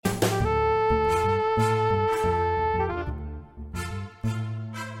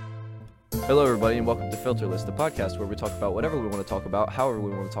Hello, everybody, and welcome to FILTERLESS, the podcast where we talk about whatever we want to talk about, however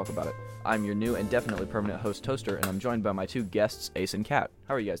we want to talk about it. I'm your new and definitely permanent host, Toaster, and I'm joined by my two guests, Ace and Kat.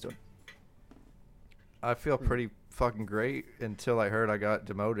 How are you guys doing? I feel pretty fucking great until I heard I got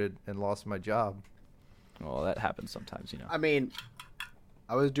demoted and lost my job. Well, that happens sometimes, you know. I mean,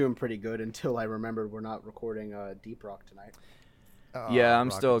 I was doing pretty good until I remembered we're not recording Deep Rock tonight. Yeah, I'm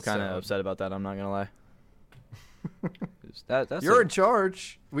still kind of upset about that, I'm not going to lie. You're in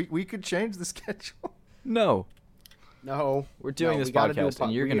charge. We could change the schedule. No. We're doing this podcast,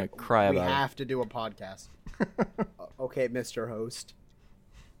 and you're going to cry about it. We have to do a podcast. Okay, Mr. Host.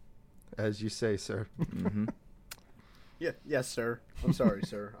 As you say, sir. Mm-hmm. Yeah, yes, sir. I'm sorry,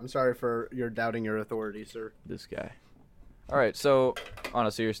 sir. I'm sorry for your doubting your authority, sir. This guy. All right, so on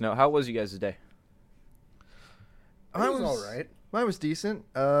a serious note, how was you guys' day? It was all right. Mine was decent.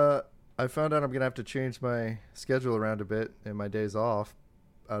 I found out I'm going to have to change my schedule around a bit and my days off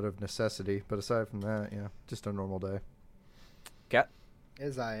out of necessity. But aside from that, yeah, just a normal day. Kat?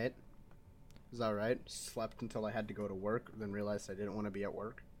 Is that all right? Slept until I had to go to work, then realized I didn't want to be at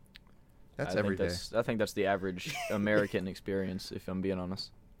work. That's every day. I think that's the average American experience, if I'm being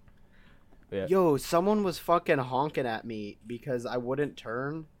honest. Yeah. Yo, someone was fucking honking at me because I wouldn't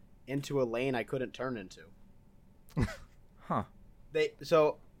turn into a lane I couldn't turn into. Huh.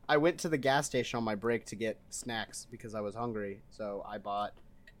 So I went to the gas station on my break to get snacks because I was hungry. So I bought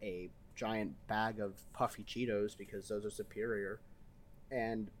a giant bag of puffy Cheetos because those are superior.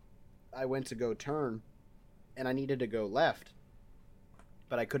 And I went to go turn, and I needed to go left.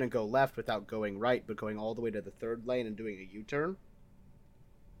 But I couldn't go left without going right, but going all the way to the third lane and doing a U-turn.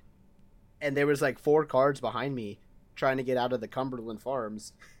 And there was like 4 cars behind me trying to get out of the Cumberland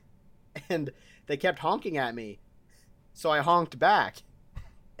Farms. And they kept honking at me. So I honked back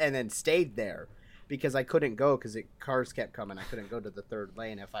and then stayed there because I couldn't go because cars kept coming. I couldn't go to the third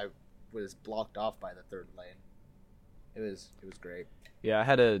lane if I was blocked off by the third lane. It was great. Yeah, I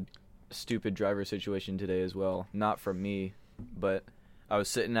had a stupid driver situation today as well. Not from me, but I was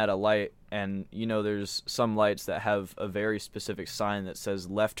sitting at a light, and you know there's some lights that have a very specific sign that says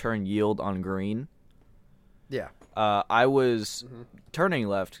left turn yield on green. Yeah. I was turning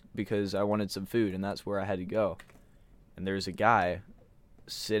left because I wanted some food, and that's where I had to go. And there's a guy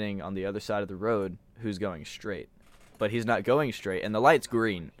sitting on the other side of the road who's going straight. But he's not going straight, and the light's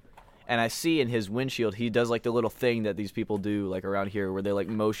green. And I see in his windshield, he does like the little thing that these people do like around here where they like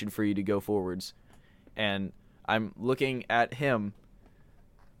motion for you to go forwards. And I'm looking at him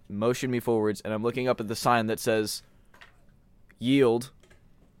motion me forwards, and I'm looking up at the sign that says yield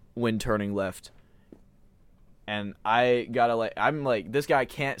when turning left. And I'm like, this guy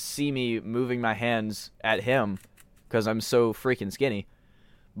can't see me moving my hands at him because I'm so freaking skinny.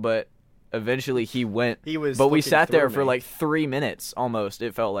 But eventually he went. But we sat there for like 3 minutes almost,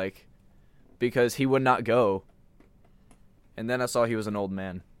 it felt like, because he would not go. And then I saw he was an old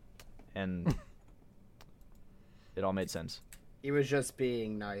man, and it all made sense. He was just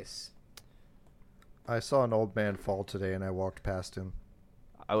being nice. I saw an old man fall today, and I walked past him.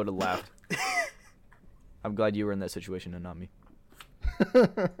 I would have laughed. I'm glad you were in that situation and not me.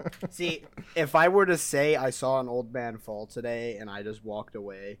 See, if I were to say I saw an old man fall today and I just walked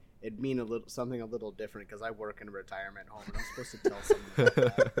away, it'd mean something a little different because I work in a retirement home and I'm supposed to tell someone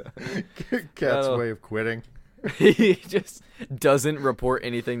about that. Cat's way of quitting. He just doesn't report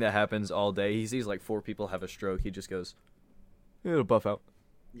anything that happens all day. He sees like 4 people have a stroke. He just goes, it'll buff out.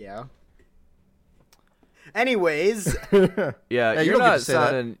 Yeah. Anyways. Yeah, you're not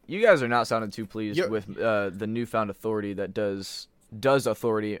sounding. You guys are not sounding too pleased with the newfound authority that does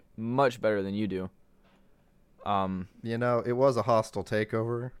authority much better than you do. You know, it was a hostile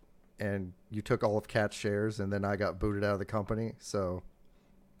takeover, and you took all of Cat's shares, and then I got booted out of the company. So,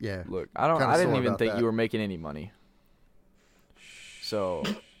 yeah. Look, I didn't even think you were making any money. So,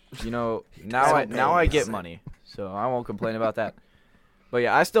 you know, now I get money, so I won't complain about that. But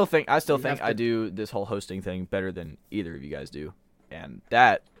yeah, I still think I do this whole hosting thing better than either of you guys do, and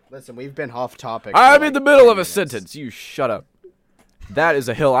that. Listen, we've been off topic. I'm in the middle of a sentence. You shut up. That is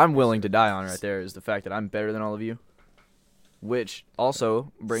a hill I'm willing to die on right there, is the fact that I'm better than all of you. Which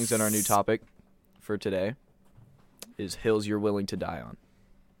also brings in our new topic for today, is hills you're willing to die on.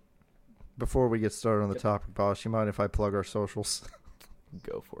 Before we get started on the topic, boss, you mind if I plug our socials?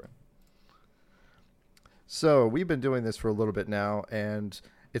 Go for it. So we've been doing this for a little bit now, and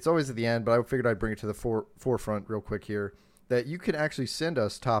it's always at the end, but I figured I'd bring it to the forefront real quick here, that you can actually send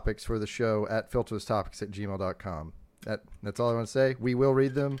us topics for the show at filterlesstopics@gmail.com. That's all I want to say. We will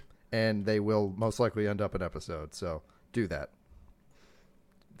read them, and they will most likely end up an episode. So do that.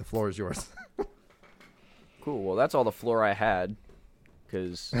 The floor is yours. Cool. Well, that's all the floor I had.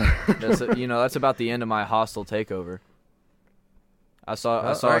 because that's about the end of my hostile takeover. I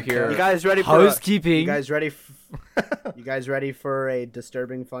saw here. You guys ready for housekeeping? You guys ready? You guys ready for a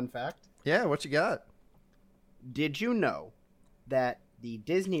disturbing fun fact? Yeah, what you got? Did you know that the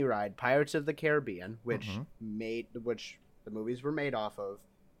Disney ride Pirates of the Caribbean, which the movies were made off of,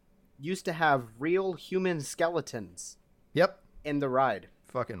 used to have real human skeletons Yep. in the ride?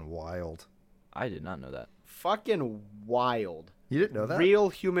 Fucking wild. I did not know that. Fucking wild. You didn't know that? Real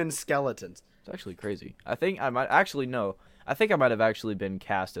human skeletons. It's actually crazy. I think I might actually know. I think I might have actually been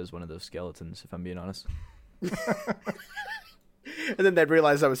cast as one of those skeletons, if I'm being honest. And then they'd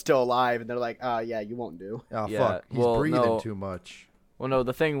realize I was still alive, and they're like, yeah, you won't do. Oh, Yeah, fuck. He's well, breathing no. too much. Well, no,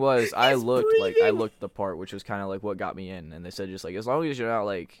 the thing was, I looked breathing. the part, which was kind of like what got me in, and they said just like as long as you're not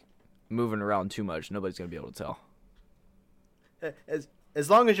like moving around too much, nobody's gonna be able to tell. As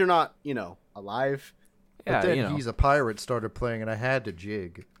long as you're not, alive. But Yeah, then He's a Pirate started playing, and I had to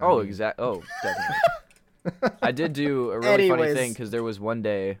jig. Exactly. Oh, definitely. I did do a really funny Anyways. thing because there was one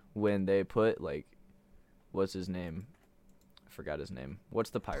day when they put what's his name? I forgot his name. What's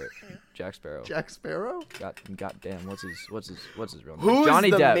the pirate? Jack Sparrow. Jack Sparrow? God damn. What's his real name? Who's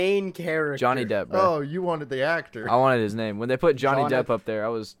Johnny the Depp. main character? Johnny Depp, bro. Oh, you wanted the actor. I wanted his name. When they put Johnny Jonathan- Depp up there, I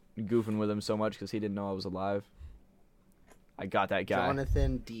was goofing with him so much because he didn't know I was alive. I got that guy.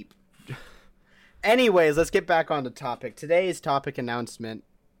 Jonathan Deep. Anyways, let's get back on the topic. Today's topic announcement.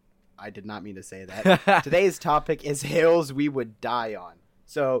 I did not mean to say that. Today's topic is hills we would die on.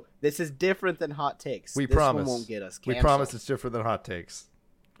 So this is different than hot takes. We this promise. One won't get us We canceled. promise it's different than hot takes.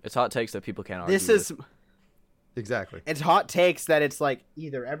 It's hot takes that people can't argue This is with. Exactly. it's hot takes that it's like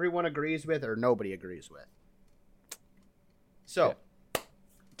either everyone agrees with or nobody agrees with. So,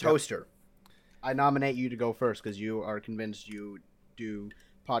 Toaster, I nominate you to go first because you are convinced you do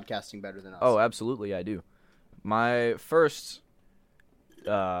podcasting better than us. Oh, absolutely, I do. My first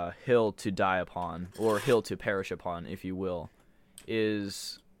hill to die upon, or hill to perish upon, if you will,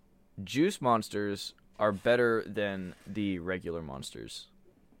 is juice monsters are better than the regular monsters.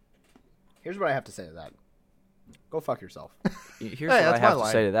 Here's what I have to say to that. Go fuck yourself. Here's Hey, what I that's have my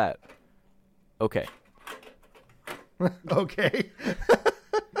to say to that. Okay. Okay.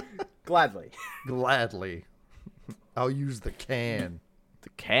 Gladly. Gladly. I'll use the can. The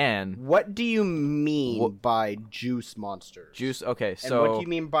can. What do you mean by juice monsters? Juice. Okay, And so what do you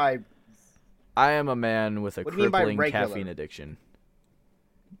mean by... I am a man with a What do you mean by crippling regular? caffeine addiction.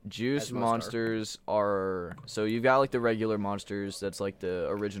 Juice As most are. monsters are so you've got like the regular monsters, that's like the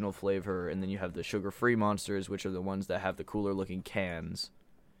original flavor, and then you have the sugar-free monsters, which are the ones that have the cooler looking cans.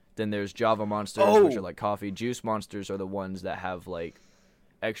 Then there's Java monsters, which Oh. are like coffee. Juice monsters are the ones that have like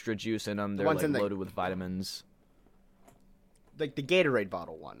extra juice in them. They're ones like in the- loaded with vitamins. Like the Gatorade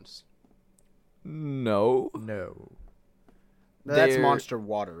bottle ones. No. No. That's They're- Monster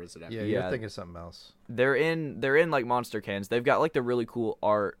Water, isn't it? Yeah, Yeah. you're thinking of something else. They're in like monster cans. They've got like the really cool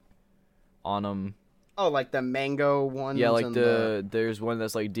art on them. Oh, like the mango ones? Yeah, like and there's one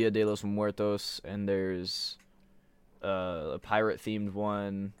that's like Dia de los Muertos, and there's a pirate themed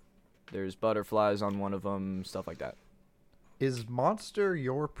one. There's butterflies on one of them, stuff like that. Is Monster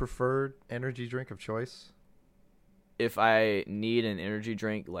your preferred energy drink of choice? If I need an energy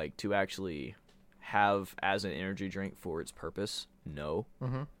drink like to actually have as an energy drink for its purpose, no.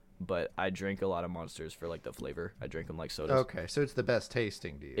 Mm-hmm. But I drink a lot of monsters for like the flavor. I drink them like sodas. Okay, so it's the best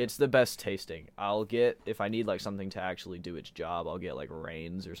tasting to you. It's the best tasting. I'll get, if I need like something to actually do its job, I'll get like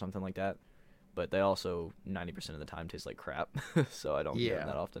Reigns or something like that. But they also 90% of the time taste like crap, so I don't get them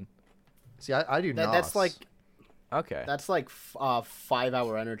that often. See, I do not. that's like Okay. that's like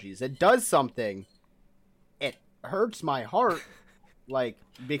 5-hour energies. It does something. It hurts my heart, like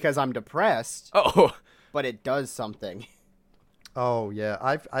because I'm depressed. Oh, But it does something. Oh yeah,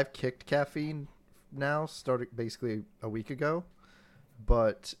 I've kicked caffeine now, started basically a week ago.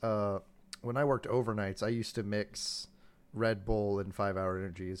 But when I worked overnights, I used to mix Red Bull and 5-hour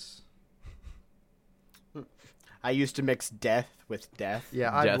energies. I used to mix death with death.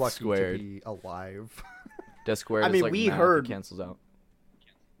 Yeah, I'm Death lucky squared. to be alive. Death Square. I is mean, like we math, it heard- cancels out.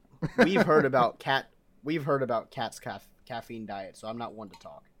 We've heard about Cat's caffeine diet, so I'm not one to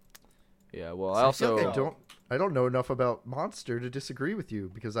talk. Yeah. Well, So I I feel also like I don't know enough about Monster to disagree with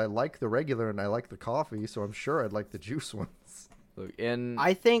you because I like the regular and I like the coffee, so I'm sure I'd like the juice ones. look in.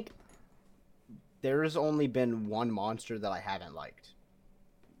 I think there's only been one monster that I haven't liked.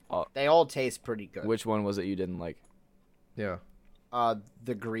 They all taste pretty good. Which one was it you didn't like? Yeah.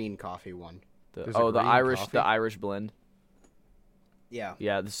 The green coffee one. The There's a the green Irish coffee? the Irish blend. Yeah.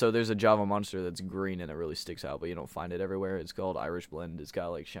 Yeah. So there's a Java monster that's green and it really sticks out, but you don't find it everywhere. It's called Irish blend. It's got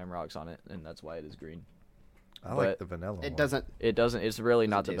like shamrocks on it, and that's why it is green. I like the vanilla one. It doesn't. It's really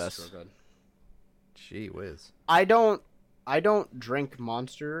not the taste best. real good. Gee whiz. I don't drink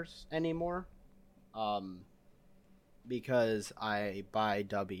Monsters anymore, because I buy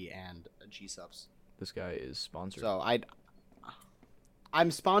Dubby and G Subs. This guy is sponsored. So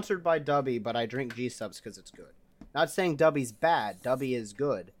I'm sponsored by Dubby, but I drink G Subs because it's good. Not saying Dubby's bad. Dubby is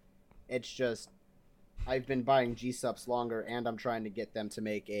good. It's just I've been buying G Subs longer, and I'm trying to get them to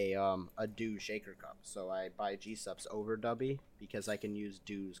make a Dew shaker cup. So I buy G Subs over Dubby because I can use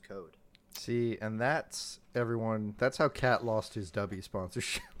Dew's code. See, and that's everyone. That's how Cat lost his W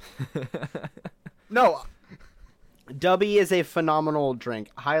sponsorship. No, Dubby is a phenomenal drink.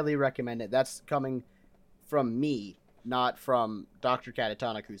 Highly recommend it. That's coming from me, not from Dr.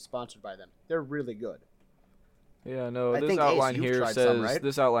 Catatonic, who's sponsored by them. They're really good. Yeah, no. I This think, outline Ace, you've here tried says some, right?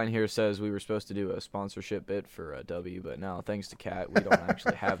 this outline here says we were supposed to do a sponsorship bit for W, but now thanks to Cat, we don't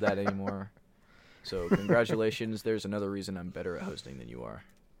actually have that anymore. So congratulations. There's another reason I'm better at hosting than you are.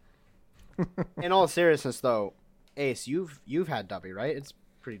 In all seriousness, though, Ace, you've had Dubby, right? It's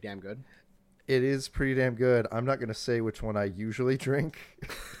pretty damn good. It is pretty damn good. I'm not going to say which one I usually drink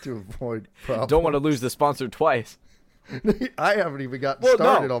to avoid problems. Don't want to lose the sponsor twice. I haven't even gotten Well,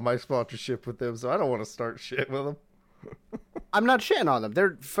 started no. on my sponsorship with them, so I don't want to start shit with them. I'm not shitting on them.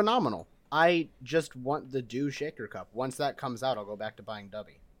 They're phenomenal. I just want the Dew shaker cup. Once that comes out, I'll go back to buying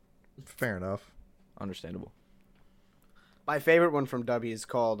Dubby. Fair enough. Understandable. My favorite one from Dubby is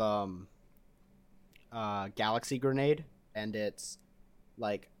called Galaxy Grenade, and it's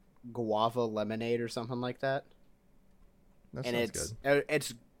like guava lemonade or something like that. That And sounds good.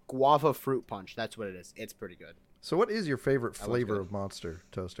 it's guava fruit punch. That's what it is. It's pretty good. So what is your favorite That one's flavor good. of Monster,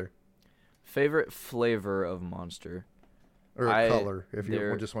 Toaster? Favorite flavor of Monster. Or color, if you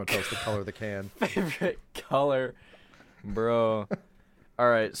they're- just want to tell us the color of the can. Favorite color, bro. All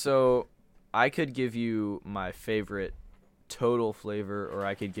right, so I could give you my favorite total flavor, or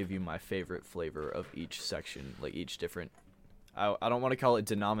I could give you my favorite flavor of each section, like each different. I don't want to call it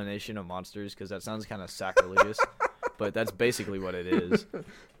denomination of monsters because that sounds kind of sacrilegious, but that's basically what it is.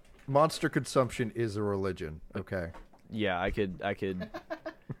 Monster consumption is a religion. Okay. Yeah, I could.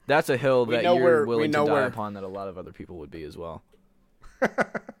 That's a hill We that know you're we're- willing we to know die we're- upon that a lot of other people would be as well.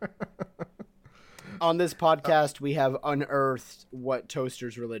 On this podcast, we have unearthed what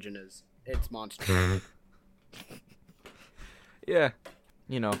Toaster's religion is. It's Monster. Yeah,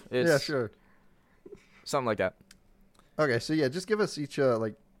 it's Yeah, sure. something like that. Okay, so yeah, just give us each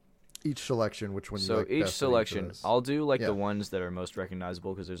each selection, which one you So like each best of selection, those. I'll do like Yeah. the ones that are most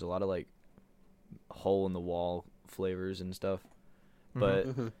recognizable because there's a lot of like hole in the wall flavors and stuff. But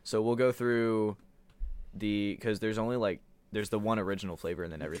so we'll go through because there's only like there's the one original flavor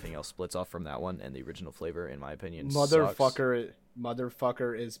and then everything else splits off from that one, and the original flavor, in my opinion, sucks.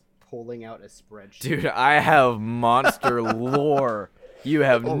 Motherfucker is pulling out a spreadsheet. Dude, I have monster lore. You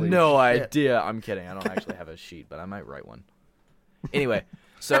have Holy no shit. idea. I'm kidding. I don't actually have a sheet, but I might write one. Anyway,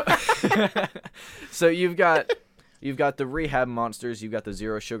 so so you've got the rehab monsters, you've got the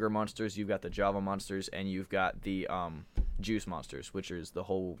zero sugar monsters, you've got the Java monsters, and you've got the juice monsters, which is the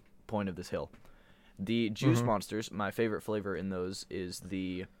whole point of this hill. The juice monsters, my favorite flavor in those is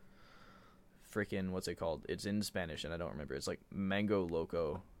the freaking what's it called? It's in Spanish and I don't remember. It's like mango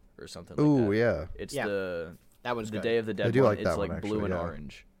loco or something like that. Ooh, yeah. It's Yeah. the That one's good. Day of the Dead do one. like It's that like one, blue actually, and yeah.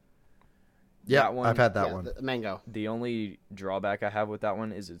 orange. Yeah, That one- I've had that Yeah, one. the mango. The only drawback I have with that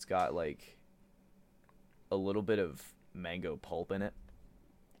one is it's got like a little bit of mango pulp in it,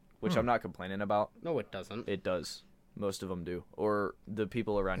 which I'm not complaining about. No, it doesn't. It does. Most of them do. Or the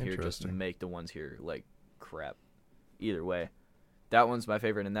people around here just Interesting. make the ones here like crap. Either way. That one's my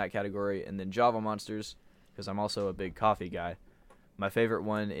favorite in that category. And then Java Monsters, because I'm also a big coffee guy. My favorite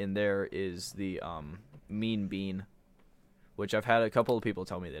one in there is the Mean Bean, which I've had a couple of people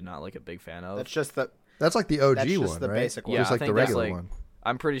tell me they're not like a big fan of. That's like the OG That's just one, the right? basic one. Yeah, Just I like the think that's regular like- one.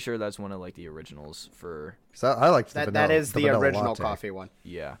 I'm pretty sure that's one of like the originals for 'Cause I liked the that vanilla. is the vanilla original latte. coffee one.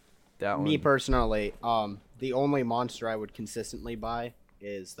 yeah. That Me one. personally, the only monster I would consistently buy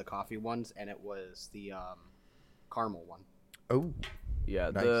is the coffee ones, and it was the caramel one. Oh, Yeah,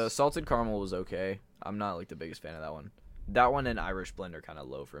 Nice. the salted caramel was okay. I'm not like the biggest fan of that one. That one and Irish blend are kind of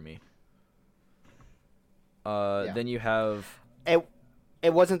low for me. Yeah. Then you have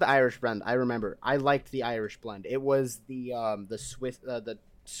It wasn't the Irish blend. I remember. I liked the Irish blend. It was the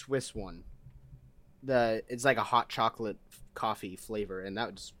Swiss one. It's like a hot chocolate coffee flavor, and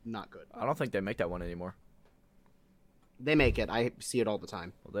that was not good. I don't think they make that one anymore. They make it. I see it all the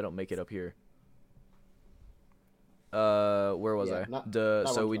time. Well, they don't make it up here. Where was Yeah, I? not- So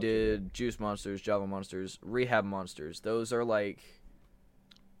one's we not did Juice Monsters, Java Monsters, Rehab Monsters. Those are like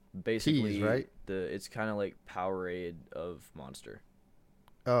basically Teas, right? it's kind of like Powerade of Monster.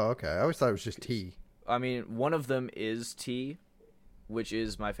 Oh, okay. I always thought it was just tea. I mean, one of them is tea, which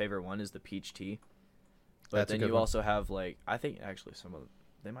is my favorite one, is the peach tea. But That's a then good you one. also have like, I think actually some of them,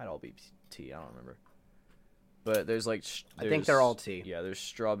 they might all be tea. I don't remember. But there's like I think they're all tea. Yeah, there's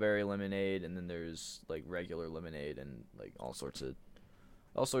strawberry lemonade, and then there's like regular lemonade, and like all sorts of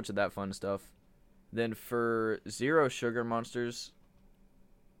that fun stuff. Then for zero sugar Monsters,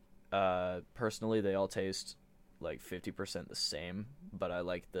 personally they all taste like 50% the same, but I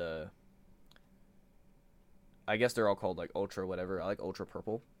like I guess they're all called like ultra whatever. I like ultra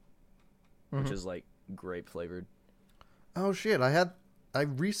purple, which is like grape flavored. Oh shit! I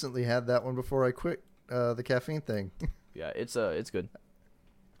recently had that one before I quit the caffeine thing. Yeah, it's good.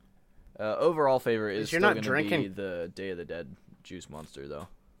 Overall favorite is You're still not going to drinking- be the Day of the Dead juice Monster though.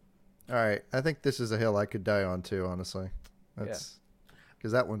 All right, I think this is a hill I could die on too. Honestly, that's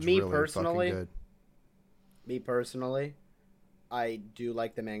because that one's Me really personally- fucking good. Me personally, I do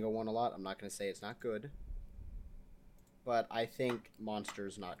like the mango one a lot. I'm not going to say it's not good. But I think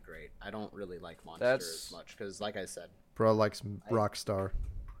Monster's not great. I don't really like Monster as much because, like I said... Bro likes Rockstar.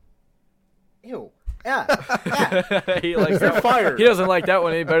 Ew. Yeah. He likes You're that fired. He doesn't like that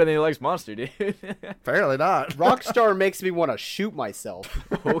one any better than he likes Monster, dude. Apparently not. Rockstar makes me want to shoot myself.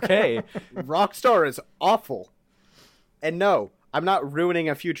 Okay. Rockstar is awful. And no, I'm not ruining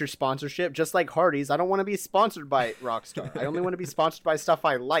a future sponsorship. Just like Hardee's, I don't want to be sponsored by Rockstar. I only want to be sponsored by stuff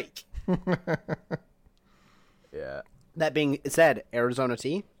I like. Yeah. That being said, Arizona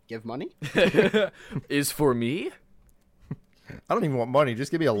Tea, give money. Is for me? I don't even want money. Just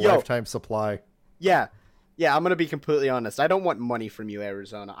give me a lifetime supply. Yeah. Yeah, I'm going to be completely honest. I don't want money from you,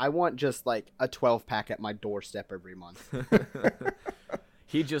 Arizona. I want just like a 12-pack at my doorstep every month.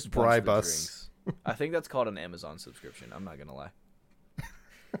 He just bribe wants the us. drinks. I think that's called an Amazon subscription. I'm not going to lie.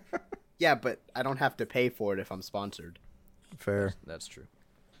 Yeah, but I don't have to pay for it if I'm sponsored. Fair. That's true.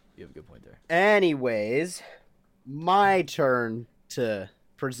 You have a good point there. Anyways, my turn to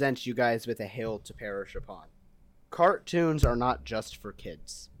present you guys with a hill to perish upon. Cartoons are not just for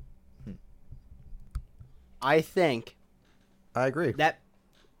kids. I think I agree. that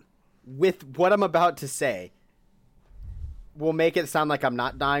with what I'm about to say will make it sound like I'm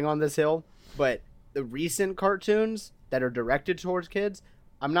not dying on this hill, but the recent cartoons that are directed towards kids,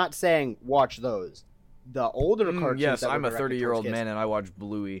 I'm not saying watch those. The older cartoons Yes, that were I'm a directed 30-year-old towards kids- man and I watch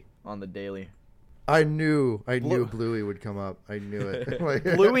Bluey on the daily. I knew Bluey would come up. I knew it. Like,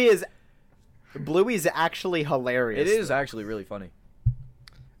 Bluey is actually hilarious. It is actually really funny.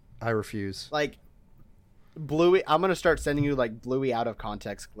 I refuse. Like Bluey, I'm gonna start sending you like Bluey out of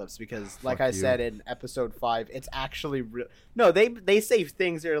context clips because, like Fuck I you. said in episode 5, it's actually real. No, they say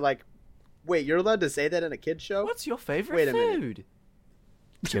things that are like, wait, you're allowed to say that in a kid show? What's your favorite Wait a minute. food?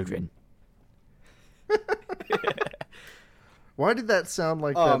 Children. Why did that sound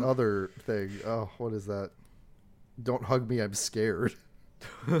like that other thing? Oh, what is that? Don't hug me, I'm scared.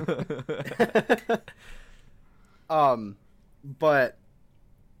 But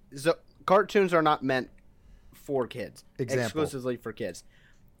so cartoons are not meant for kids. Example. Exclusively for kids.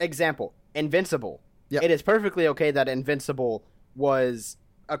 Example, Invincible. Yep. It is perfectly okay that Invincible was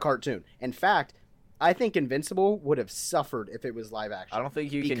a cartoon. In fact, I think Invincible would have suffered if it was live action. I don't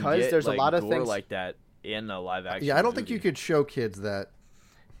think you can Because get there's like, a lot of gore things like that in a live action. Yeah, I don't think movie. you could show kids that.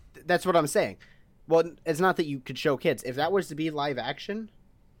 That's what I'm saying. Well, it's not that you could show kids. If that was to be live action,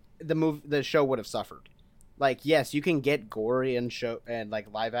 the show would have suffered. Like, yes, you can get gory and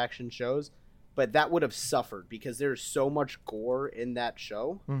like live action shows, but that would have suffered because there's so much gore in that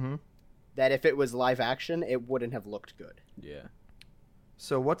show that if it was live action, it wouldn't have looked good. Yeah.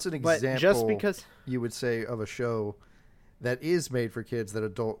 So what's an But example just because you would say of a show that is made for kids that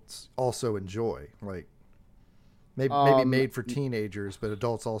adults also enjoy? Like maybe made for teenagers, but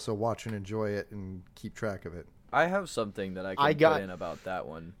adults also watch and enjoy it and keep track of it. I have something that I can put in about that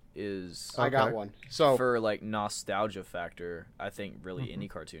one. I got one. So for like nostalgia factor, I think really any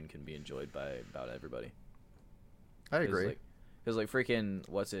cartoon can be enjoyed by about everybody. I agree. Because like freaking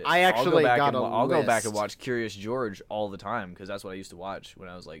what's it? I actually got a I'll go back and list. watch Curious George all the time because that's what I used to watch when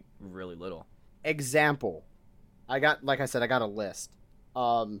I was like really little. example, like I said, I got a list.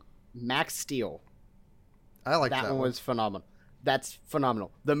 Max Steel. I like That that one was phenomenal. That's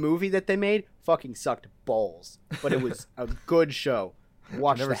phenomenal. The movie that they made fucking sucked balls, but it was a good show.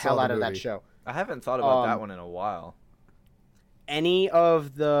 Watch Never the saw hell the out of that movie. show. I haven't thought about that one in a while. Any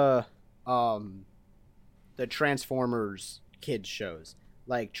of the Transformers kids shows,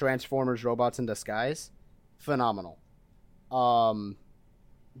 like Transformers Robots in Disguise, phenomenal.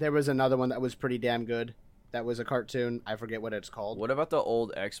 There was another one that was pretty damn good. That was a cartoon. I forget what it's called. What about the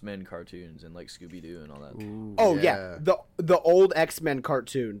old X-Men cartoons and like Scooby-Doo and all that? Ooh, Oh yeah. The old X-Men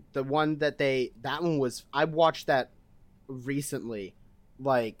cartoon, the one that one was, I watched that recently.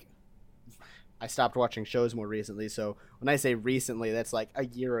 Like, I stopped watching shows more recently, so when I say recently, that's like a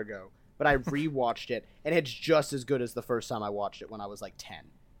year ago. But I rewatched it, and it's just as good as the first time I watched it when I was like 10.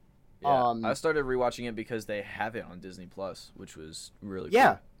 Yeah, I started rewatching it because they have it on Disney Plus, which was really cool.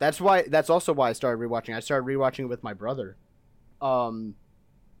 Yeah, that's also why I started rewatching. I started rewatching it with my brother. The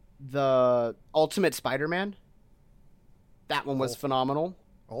Ultimate Spider-Man. That one was phenomenal.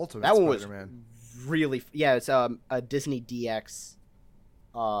 Ultimate that one Spider-Man. Was really it's a Disney DX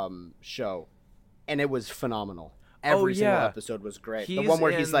show, and it was phenomenal. Every single episode was great. The one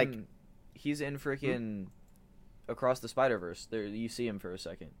where he's in freaking Across the Spider-Verse. There, you see him for a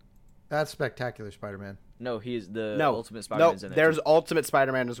second. That's Spectacular Spider-Man. No, he's the Ultimate Spider-Man's in there. There's Ultimate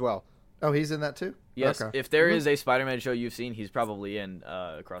Spider-Man as well. Oh, he's in that too? Yes. Okay. If there is a Spider-Man show you've seen, he's probably in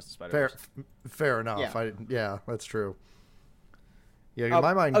Across the Spider-Verse. Fair enough. Yeah. That's true. Yeah,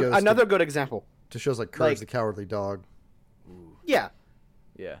 my mind goes another good example to shows like Courage the Cowardly Dog. Ooh. Yeah.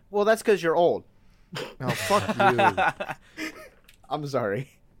 Yeah. Well, that's because you're old. Oh, fuck you. I'm sorry.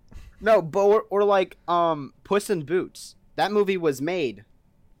 No, but or like Puss in Boots. That movie was made,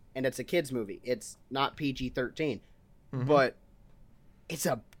 and it's a kids movie. It's not PG-13, but it's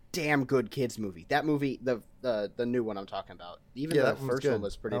a damn good kids movie. That movie, the new one I'm talking about, even the first one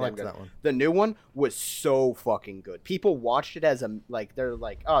was pretty damn good. That one. The new one was so fucking good. People watched it as they're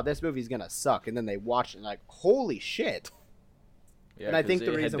like, oh, this movie's gonna suck, and then they watched it and like, holy shit. Yeah, and I think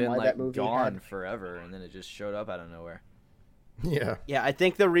the reason why that movie gone forever, and then it just showed up out of nowhere. Yeah. Yeah, I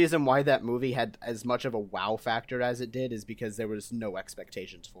think the reason why that movie had as much of a wow factor as it did is because there was no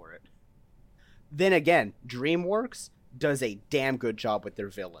expectations for it. Then again, DreamWorks does a damn good job with their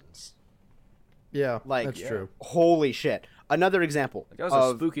villains. Yeah, that's true. Holy shit. Another example that was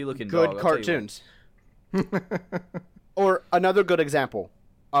a spooky looking good cartoons. Or another good example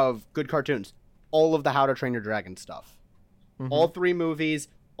of good cartoons. All of the How to Train Your Dragon stuff. All 3 movies,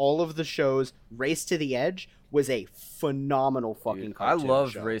 all of the shows. Race to the Edge was a phenomenal fucking cartoon. I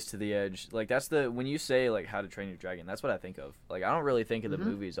love show. Race to the Edge. Like, that's when you say like How to Train Your Dragon, that's what I think of. Like, I don't really think of the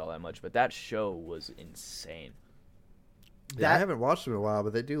movies all that much, but that show was insane. Yeah, I haven't watched them in a while,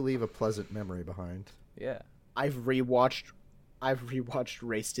 but they do leave a pleasant memory behind. Yeah. I've rewatched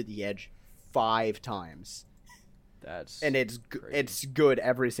Race to the Edge 5 times. And it's good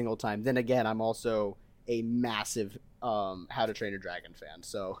every single time. Then again, I'm also a massive How to Train Your Dragon fan,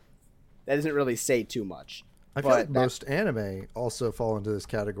 so that doesn't really say too much. I feel like most anime also fall into this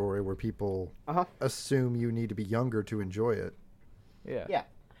category where people assume you need to be younger to enjoy it. Yeah. Yeah.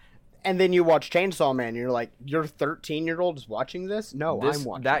 And then you watch Chainsaw Man, and you're like, your 13-year-old is watching this? No, I'm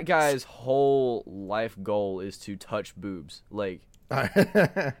watching that guy's whole life goal is to touch boobs. Like,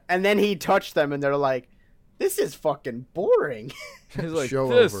 and then he touched them, and they're like, this is fucking boring. He's like, Show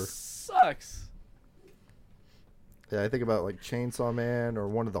this over. Sucks. Yeah, I think about like Chainsaw Man or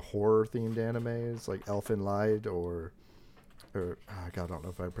one of the horror-themed animes, like Elfen Lied or God, I don't know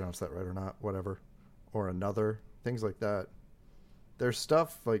if I pronounced that right or not. Whatever, or Another, things like that. There's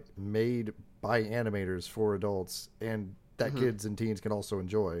stuff like made by animators for adults, and that kids and teens can also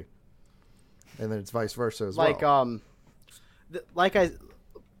enjoy. And then it's vice versa as well. Like I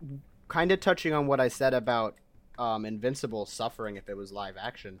kind of touching on what I said about Invincible suffering if it was live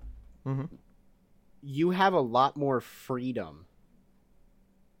action. You have a lot more freedom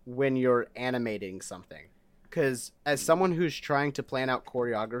when you're animating something, because as someone who's trying to plan out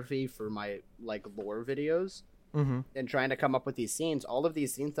choreography for my like lore videos and trying to come up with these scenes, all of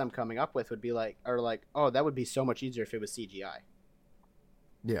these scenes I'm coming up with would be like, oh, that would be so much easier if it was CGI.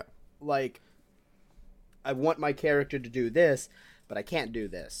 Yeah. Like, I want my character to do this, but I can't do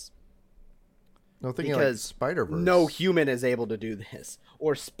this. No, thinking like Spider-Verse. No human is able to do this.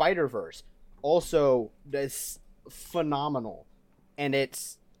 Or Spider-Verse. Also, that's phenomenal. And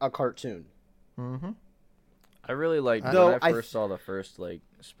it's a cartoon. I really liked when I first saw the first like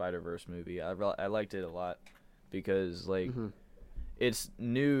Spider-Verse movie. I liked it a lot because like it's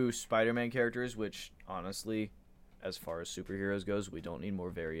new Spider-Man characters, which honestly, as far as superheroes goes, we don't need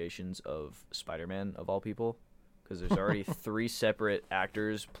more variations of Spider-Man of all people, because there's already 3 separate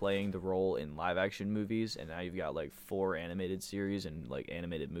actors playing the role in live-action movies, and now you've got like 4 animated series and like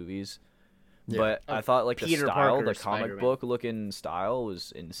animated movies. Yeah. But I thought like Peter the style, Parker's the comic Spider-Man. book looking style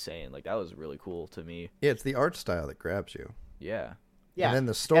was insane. Like that was really cool to me. Yeah, it's the art style that grabs you. Yeah. Yeah. And then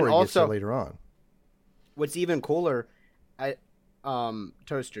the story gets you later on. What's even cooler,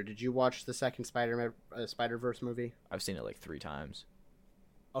 Toaster, did you watch the second Spider-Verse movie? I've seen it like 3 times.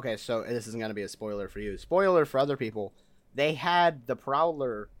 Okay, so this isn't going to be a spoiler for you. Spoiler for other people. They had the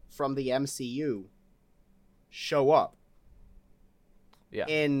Prowler from the MCU show up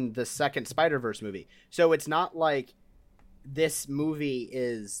in the second Spider-Verse movie. So it's not like this movie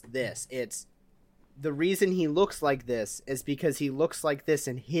is this. It's the reason he looks like this is because he looks like this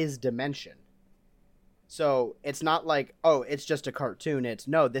in his dimension. So it's not like, oh, it's just a cartoon. It's,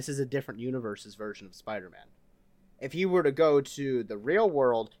 no, this is a different universe's version of Spider-Man. If he were to go to the real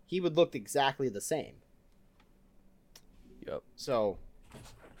world, he would look exactly the same. Yep. So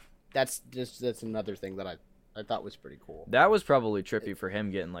that's another thing that I thought was pretty cool. That was probably trippy for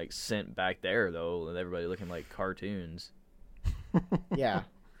him getting like sent back there though, with everybody looking like cartoons. Yeah.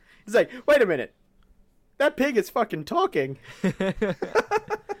 He's like, wait a minute. That pig is fucking talking.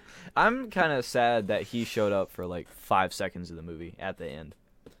 I'm kind of sad that he showed up for like 5 seconds of the movie at the end.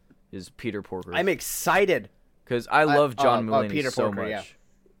 Is Peter Porker. I'm excited. Because I love John Mulaney Peter so Porker, much. yeah.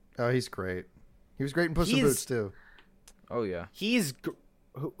 Oh, he's great. He was great in Puss in Boots, too. Oh, yeah.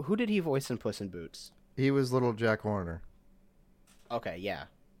 Who did he voice in Puss in Boots? He was little Jack Horner. Okay, yeah.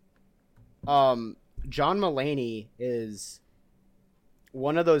 John Mulaney is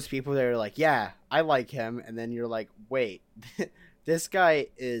one of those people that are like, yeah, I like him. And then you're like, wait, this guy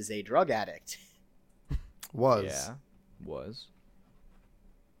is a drug addict. Was. Yeah. Was.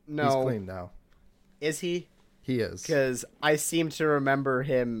 No. He's clean now. Is he? He is. Because I seem to remember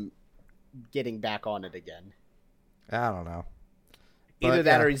him getting back on it again. I don't know. Either But,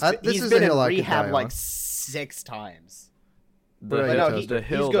 that yeah, or he's been in rehab like 6 times. The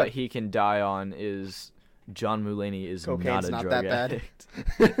hill that he can die on is John Mulaney is Cocaine's not a not drug that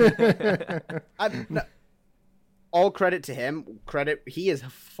bad. addict. All credit to him. He is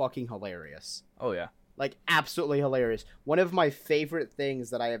fucking hilarious. Oh, yeah. Like, absolutely hilarious. One of my favorite things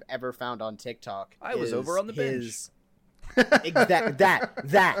that I have ever found on TikTok. I was over on the bench.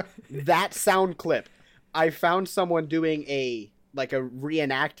 That sound clip. I found someone doing a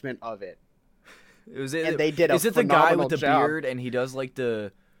reenactment of it. And they did a Is it the guy with the job. beard and he does like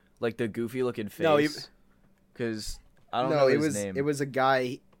the goofy looking face? No, because I don't know his name. It was a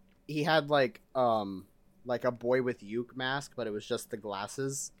guy. He had like a boy with uke mask, but it was just the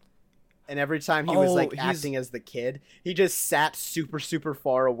glasses. And every time he was acting as the kid, he just sat super, super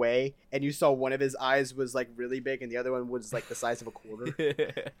far away, and you saw one of his eyes was like really big, and the other one was like the size of a quarter.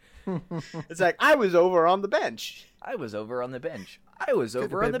 It's like, I was over on the bench. I was over on the bench. I was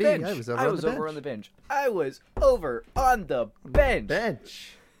over on the Baby, bench. I was over on the bench. I was over on the bench.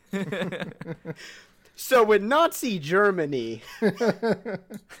 Bench. So in Nazi Germany,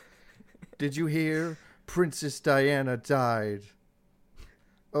 did you hear? Princess Diana died.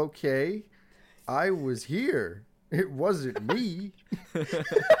 Okay, I was here. It wasn't me.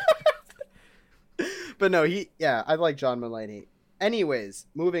 But no, I like John Mulaney. Anyways,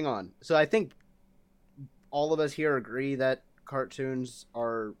 moving on. So I think all of us here agree that cartoons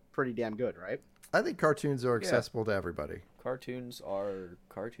are pretty damn good, right? I think cartoons are accessible to everybody. Cartoons are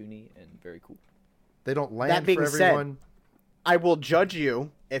cartoony and very cool. They don't land That being for everyone. said, I will judge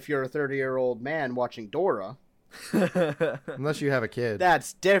you if you're a 30-year-old man watching Dora. Unless you have a kid.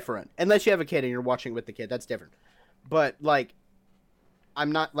 That's different. Unless you have a kid and you're watching with the kid, that's different. But like,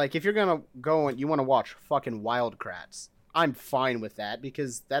 I'm not like, if you're gonna go and you want to watch fucking Wild Kratts, I'm fine with that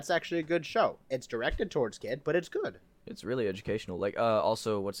because that's actually a good show. It's directed towards kid, but it's good. It's really educational. Like,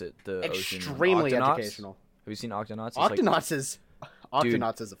 also, what's it? The extremely Octonauts? educational. Have you seen Octonauts?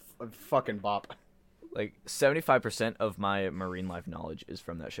 Octonauts is a fucking bop. Like 75% of my marine life knowledge is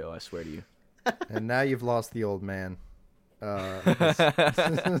from that show. I swear to you. And now you've lost the old man. Little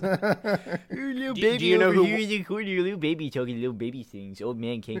baby do you know who? Here in the corner, little baby talking little baby things. Old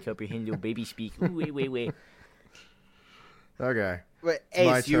man can't comprehend little baby speak. Ooh, wait. Okay. Wait,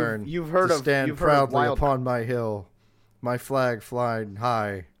 My Ace, turn. You've heard to of stand you've heard of proudly Wild upon my hill, my flag flying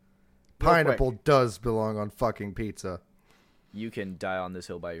high. Pineapple does belong on fucking pizza. You can die on this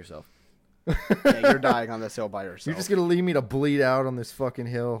hill by yourself. Yeah, you're dying on this hill by yourself. You're just gonna leave me to bleed out on this fucking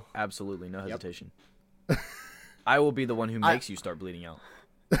hill? Absolutely, no hesitation. I will be the one who makes you start bleeding out.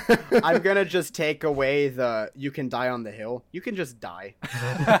 I'm gonna just take away the you can die on the hill. You can just die.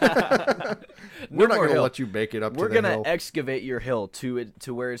 We're not more gonna hill. let you make it up We're to the gonna hill. excavate your hill to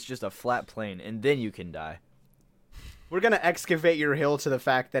where it's just a flat plain, and then you can die. We're gonna excavate your hill to the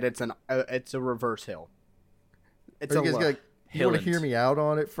fact that it's a reverse hill. It's Are a you guys look. you want to Hillant. hear me out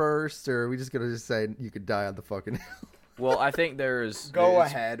on it first, or are we just gonna just say you could die on the fucking hill? Well, I think there's Go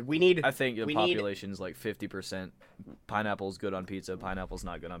ahead. We need. I think the we need- population's like 50% pineapple's good on pizza, pineapple's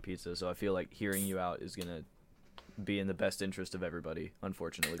not good on pizza. So I feel like hearing you out is gonna be in the best interest of everybody.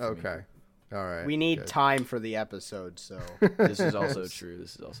 Unfortunately, for me. Okay. All right. We need good. time for the episode, so This is also true.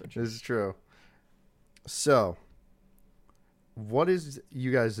 This This is true. So, what is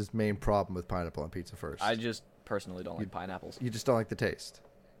you guys' main problem with pineapple on pizza first? I just personally don't like pineapples. You just don't like the taste.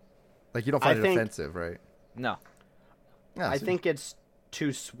 Like, you don't find it offensive, right? No. Yeah, I think it's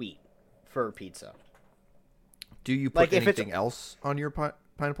too sweet for pizza. Do you put like, if anything else on your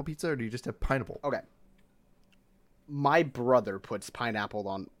pineapple pizza, or do you just have pineapple? Okay. My brother puts pineapple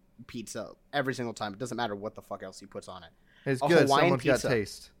on pizza every single time. It doesn't matter what the fuck else he puts on it. It's good. Hawaiian Someone's pizza. got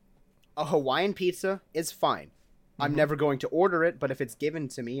taste. A Hawaiian pizza is fine. I'm never going to order it, but if it's given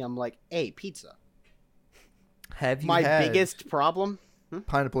to me, I'm like, hey, pizza. Have you My had biggest problem?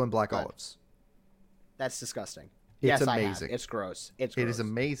 pineapple and black Go ahead. olives? That's disgusting. It's yes, amazing. I have. It's gross. It is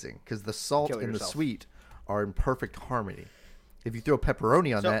amazing because the salt Kill and the yourself. sweet are in perfect harmony. If you throw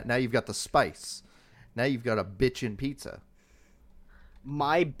pepperoni on that, now you've got the spice. Now you've got a bitchin' pizza.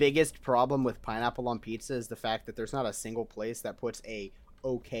 My biggest problem with pineapple on pizza is the fact that there's not a single place that puts a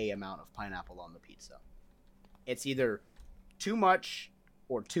okay amount of pineapple on the pizza. It's either too much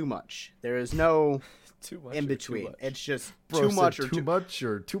or too much. There is no Too much in or between. too much? It's just Bro too said much or too much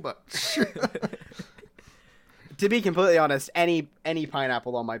or too much. To be completely honest, any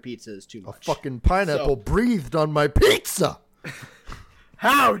pineapple on my pizza is too A much. fucking pineapple breathed on my pizza.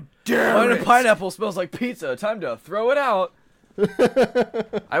 How dare When a it? pineapple smells like pizza, time to throw it out.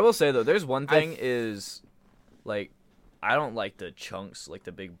 I will say though, there's one thing is, like, I don't like the chunks, like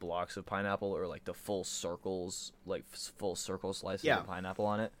the big blocks of pineapple, or like the full circles, like full circle slices of pineapple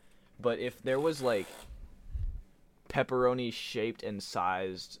on it. But if there was like pepperoni shaped and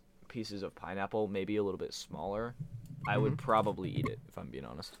sized pieces of pineapple, maybe a little bit smaller, I would probably eat it, if I'm being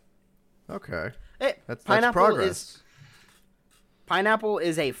honest. Okay. Hey, That's pineapple progress. Pineapple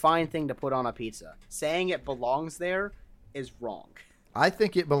is a fine thing to put on a pizza. Saying it belongs there is wrong. I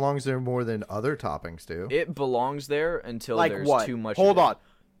think it belongs there more than other toppings do. It belongs there until Like there's what? too much. Hold of it. on.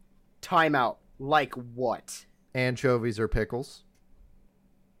 Time out. Like what? Anchovies or pickles.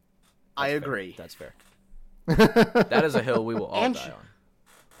 I Fair. agree. That's fair. That is a hill we will all And die on.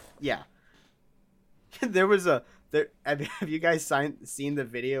 Yeah. Have you guys seen the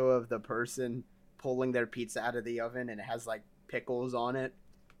video of the person pulling their pizza out of the oven and it has like pickles on it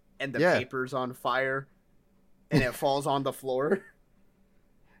and the paper's on fire and it falls on the floor?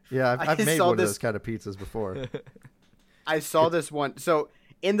 Yeah, I've made saw one this- of those kind of pizzas before. I saw this one. So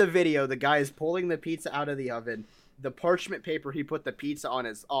in the video, the guy is pulling the pizza out of the oven. The parchment paper he put the pizza on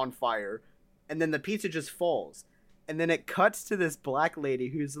is on fire, and then the pizza just falls. And then it cuts to this black lady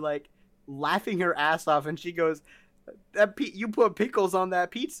who's like laughing her ass off, and she goes, "You put pickles on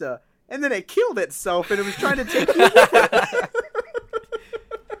that pizza," and then it killed itself, and it was trying to take you with it.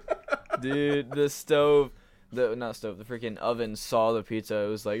 Dude, the freaking oven saw the pizza. It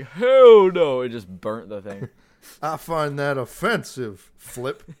was like, hell no! It just burnt the thing. I find that offensive,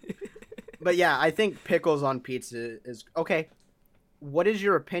 Flip. But yeah, I think pickles on pizza is okay. What is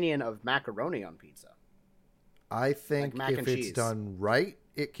your opinion of macaroni on pizza? I think Like mac if and it's cheese. done right,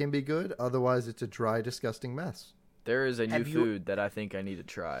 it can be good. Otherwise, it's a dry, disgusting mess. There is a new Have you- food that I think I need to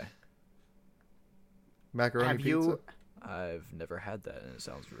try. Macaroni Have pizza? you I've never had that, and it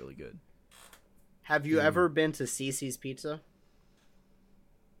sounds really good. have you ever been to Cece's Pizza?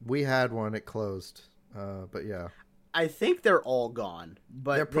 We had one. It closed. But yeah. I think they're all gone,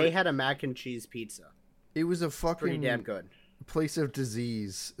 but They're they had a mac and cheese pizza. It was a Pretty fucking damn good. place of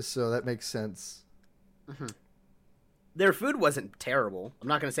disease, so that makes sense. Their food wasn't terrible. I'm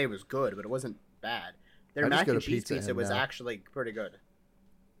not going to say it was good, but it wasn't bad. Their I just mac go and to cheese Pizza pizza Inn was now. actually pretty good.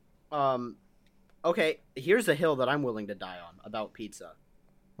 Okay, here's a hill that I'm willing to die on about pizza.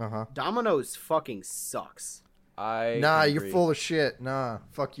 Uh-huh. Domino's fucking sucks. Nah, you're agree. full of shit. Nah,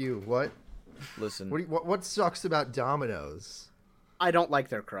 fuck you. What? Listen, What sucks about Domino's? I don't like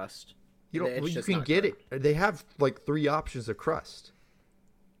their crust. You don't. It's Well, you just can not get good. it. They have like 3 options of crust.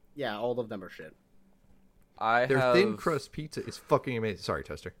 Yeah, all of them are shit. Their thin crust pizza is fucking amazing. Sorry,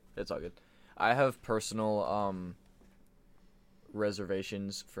 Toaster. It's all good. I have personal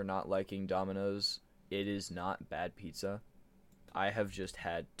reservations for not liking Domino's. It is not bad pizza. I have just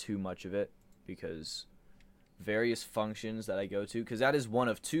had too much of it because various functions that I go to, because that is one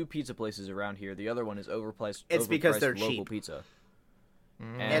of 2 pizza places around here. The other one is overpriced. It's because they're local cheap. pizza.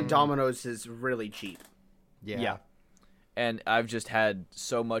 And Domino's is really cheap. Yeah. And I've just had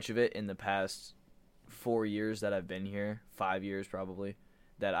so much of it in the past 4 years that I've been here, 5 years probably,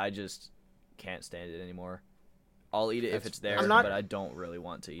 that I just can't stand it anymore. I'll eat it if it's there, but I don't really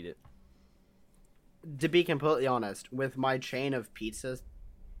want to eat it. To be completely honest, with my chain of pizza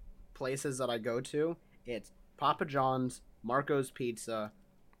places that I go to, it's Papa John's, Marco's Pizza,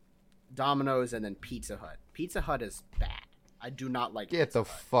 Domino's, and then Pizza Hut. Pizza Hut is bad. I do not like Get Pizza the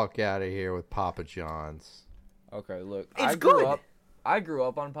Hut. fuck out of here with Papa John's. Okay, look. It's good. I grew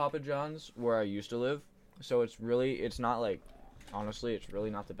up on Papa John's where I used to live, so it's not like, honestly, it's really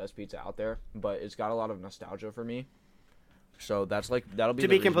not the best pizza out there, but it's got a lot of nostalgia for me. So that'll be To the be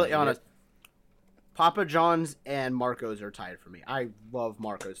reason completely I eat honest, it. Papa John's and Marco's are tied for me. I love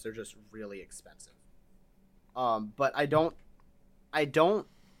Marco's. They're just really expensive. But I don't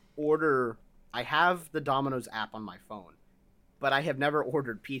order. I have the Domino's app on my phone, but I have never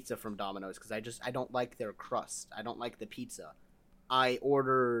ordered pizza from Domino's because I don't like their crust. I don't like the pizza. I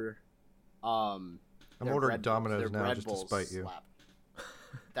order. I'm their ordering bread bowls. Domino's Their now bread just to bowls spite you. slap.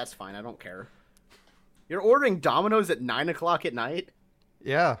 That's fine. I don't care. You're ordering Domino's at 9:00 at night?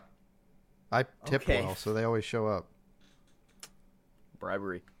 Yeah. I tip Okay. well, so they always show up.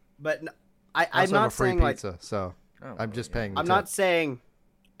 Bribery. But I I'm also have not a free saying like pizza, so Oh, I'm just yeah. paying the I'm tip.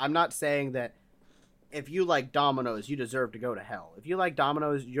 not saying that if you like Domino's, you deserve to go to hell. If you like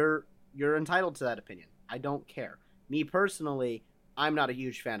Domino's, you're entitled to that opinion. I don't care. Me personally, I'm not a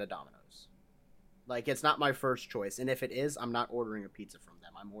huge fan of Domino's. Like, it's not my first choice, and if it is, I'm not ordering a pizza from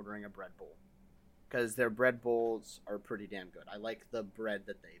them. I'm ordering a bread bowl because their bread bowls are pretty damn good. I like the bread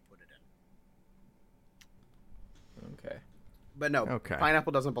that they put it in. Okay. But no, Okay.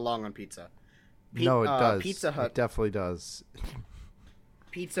 pineapple doesn't belong on pizza. No, it does. Pizza Hut. It definitely does.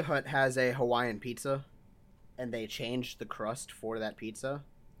 Pizza Hut has a Hawaiian pizza, and they changed the crust for that pizza,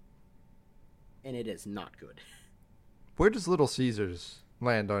 and it is not good. Where does Little Caesars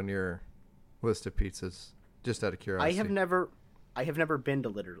land on your list of pizzas? Just out of curiosity. I have never been to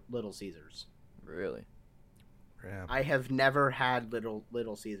Little Caesars. Really? Yeah. I have never had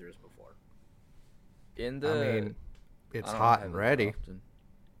Little Caesars before. In the. I mean, it's I don't hot have and it ready. often.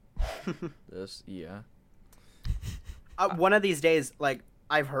 Yeah. One of these days, like,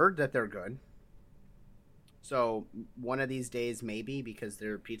 I've heard that they're good. So one of these days, maybe, because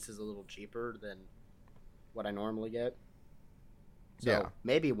their pizza's a little cheaper than what I normally get. So Yeah.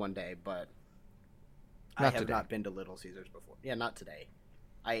 maybe one day, but I Not have today. not been to Little Caesars before. Yeah, not today.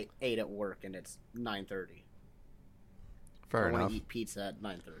 I ate at work and it's 9:30. Fair I want enough. to eat pizza at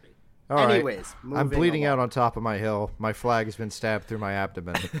 9:30. All right. Anyways, I'm moving bleeding out along. on top of my hill. My flag has been stabbed through my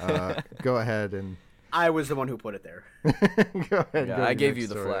abdomen. Go ahead and I was the one who put it there. go ahead. Yeah, go to I your gave next you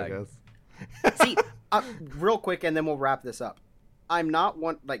the story, I flag. guess. See, real quick, and then we'll wrap this up. I'm not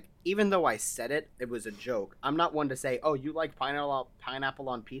one, like, even though I said it was a joke. I'm not one to say, "Oh, you like pineapple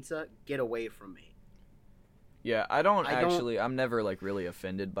on pizza? Get away from me." Yeah, I don't- I'm never like really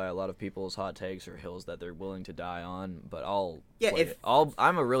offended by a lot of people's hot takes or hills that they're willing to die on, but Yeah, play it.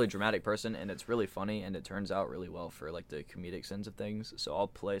 I'm a really dramatic person and it's really funny and it turns out really well for like the comedic sense of things. So I'll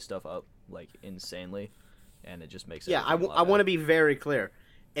play stuff up like insanely and it just makes it. Yeah, I want to be very clear.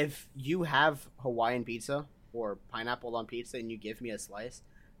 If you have Hawaiian pizza or pineapple on pizza and you give me a slice,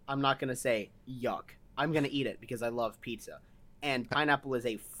 I'm not going to say, yuck. I'm going to eat it because I love pizza. And pineapple is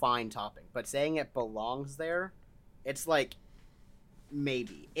a fine topping. But saying it belongs there, it's like,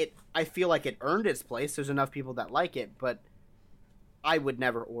 maybe. I feel like it earned its place. There's enough people that like it, but I would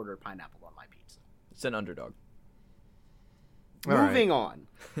never order pineapple on my pizza. It's an underdog. All right. Moving on.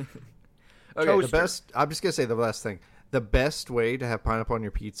 Okay. The Toaster. best. I'm just gonna say the last thing. The best way to have pineapple on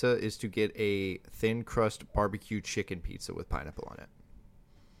your pizza is to get a thin crust barbecue chicken pizza with pineapple on it.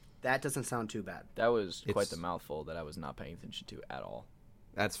 That doesn't sound too bad. That was quite It's- the mouthful that I was not paying attention to at all.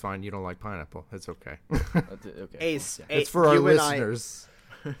 That's fine. You don't like pineapple. It's okay. Okay. Ace, cool. It's for our you and I- listeners.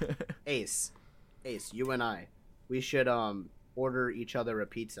 Ace, you and I, we should order each other a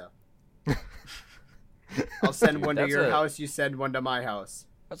pizza. I'll send Dude, one to that's your a- house. You send one to my house.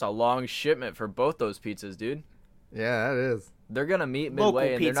 That's a long shipment for both those pizzas, dude. Yeah, that is. They're gonna meet Local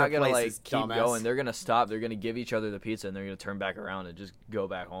midway, and they're pizza not gonna like places, keep dumbass. going. They're gonna stop. They're gonna give each other the pizza, and they're gonna turn back around and just go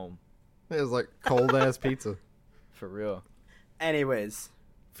back home. It was like cold ass pizza. For real. Anyways,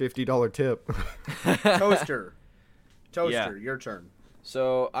 $50 tip. toaster, Yeah. your turn.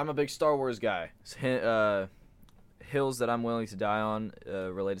 So I'm a big Star Wars guy. Hills that I'm willing to die on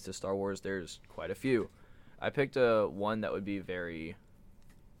related to Star Wars. There's quite a few. I picked one that would be very,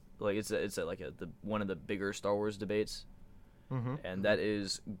 like one of the bigger Star Wars debates, Mm-hmm. and that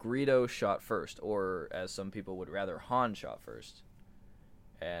is Greedo shot first, or as some people would rather, Han shot first.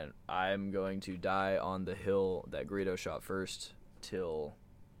 And I'm going to die on the hill that Greedo shot first till,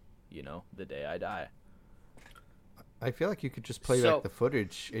 the day I die. I feel like you could just play So- back the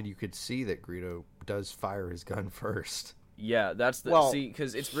footage and you could see that Greedo does fire his gun first. Yeah, that's the Well,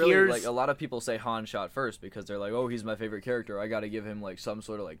 because it's really here's- like a lot of people say Han shot first because they're like, oh, he's my favorite character. I got to give him like some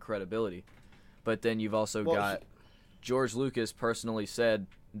sort of like credibility. But then you've also Well, got George Lucas personally said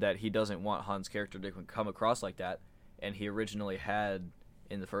that he doesn't want Han's character to come across like that, and he originally had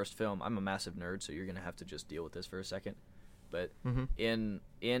in the first film. I'm a massive nerd, so you're gonna have to just deal with this for a second. But in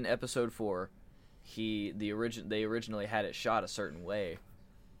episode 4, they originally had it shot a certain way,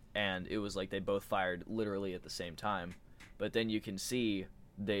 and it was like they both fired literally at the same time. But then you can see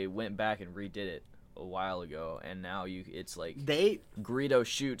they went back and redid it a while ago, and now it's like Greedo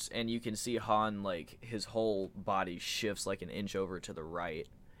shoots, and you can see Han, like, his whole body shifts like an inch over to the right,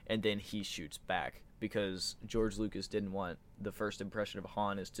 and then he shoots back, because George Lucas didn't want the first impression of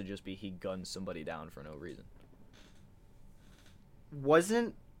Han is to just be he guns somebody down for no reason.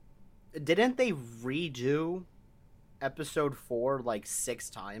 Didn't they redo episode 4 like 6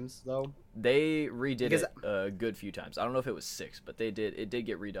 times though? They redid it a good few times. I don't know if it was 6, but it did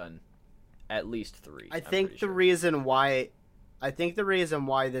get redone at least 3. I think the reason why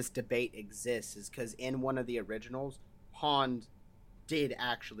this debate exists is because in one of the originals, Han did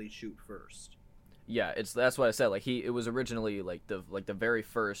actually shoot first. Yeah, that's what I said. Like it was originally like the very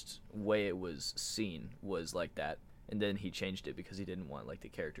first way it was seen was like that, and then he changed it because he didn't want like the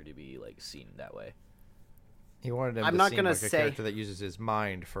character to be like seen that way. He wanted him to seem like a character that uses his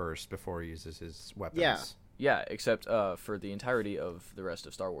mind first before he uses his weapons. Yeah, except for the entirety of the rest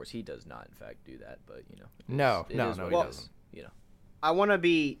of Star Wars, he does not, in fact, do that. But he doesn't. You know, I want to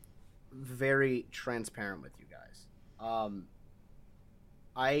be very transparent with you guys.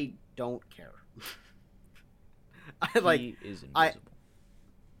 I don't care. He is invisible.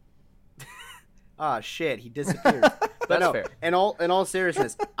 Shit, he disappeared. But That's fair. In all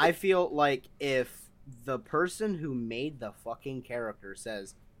seriousness, I feel like if the person who made the fucking character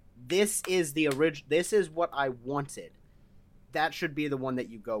says, this is what I wanted, that should be the one that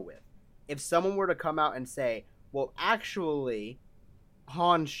you go with. If someone were to come out and say, well, actually,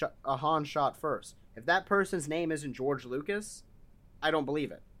 Han shot first, if that person's name isn't George Lucas, I don't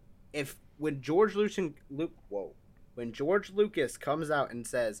believe it. When George Lucas comes out and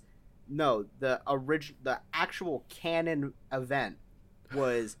says, no, the actual canon event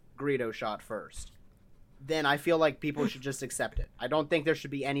was Greedo shot first, then I feel like people should just accept it. I don't think there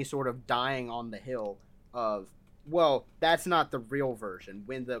should be any sort of dying on the hill of, well, that's not the real version,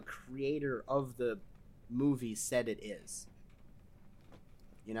 when the creator of the movie said it is.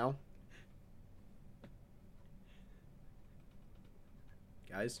 You know?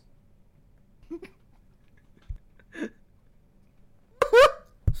 Guys?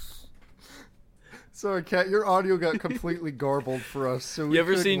 Sorry, Kat, your audio got completely garbled for us. So you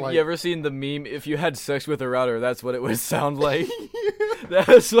ever seen the meme? If you had sex with a router, that's what it would sound like.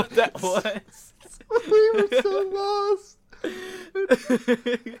 That's what that was. We were so lost.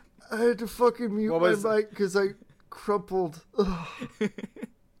 I had to fucking mute my mic because I crumpled.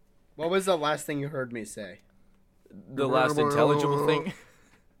 What was the last thing you heard me say? The last intelligible thing?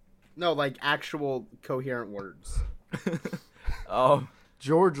 No, like actual coherent words. Oh.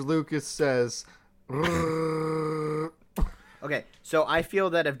 George Lucas says... Okay, so I feel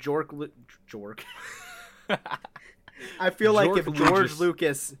that if I feel like if George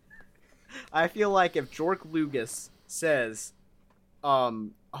Lucas says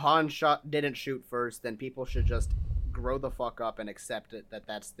Han didn't shoot first, then people should just grow the fuck up and accept it that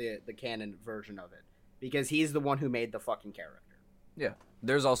that's the canon version of it, because he's the one who made the fucking character. Yeah.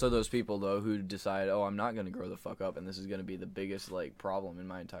 There's also those people though who decide, "Oh, I'm not going to grow the fuck up and this is going to be the biggest like problem in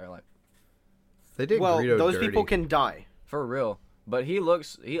my entire life." They did Greedo those dirty. People can die. For real. But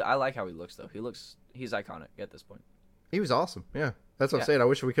I like how he looks though. He's iconic at this point. He was awesome. Yeah. That's what I'm saying. I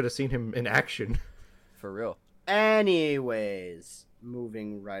wish we could have seen him in action. For real. Anyways,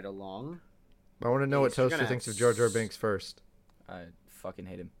 moving right along. I want to know what Toaster thinks of Jar Jar Binks first. I fucking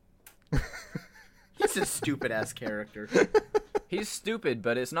hate him. He's a stupid ass character. He's stupid,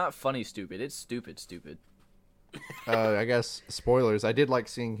 but it's not funny stupid. It's stupid. I guess spoilers. I did like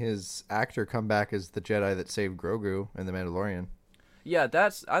seeing his actor come back as the Jedi that saved Grogu in The Mandalorian. Yeah,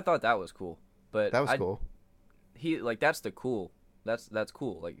 I thought that was cool. But that was cool. That's cool. That's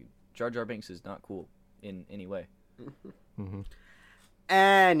cool. Like Jar Jar Binks is not cool in any way. Mm-hmm.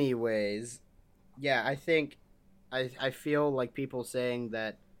 Anyways, yeah, I think I feel like people saying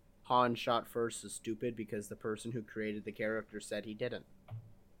that Han shot first is stupid because the person who created the character said he didn't.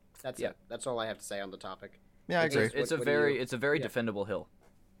 That's it. That's all I have to say on the topic. Yeah, I agree. It's a very defendable hill.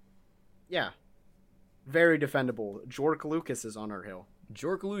 Yeah. Very defendable. George Lucas is on our hill.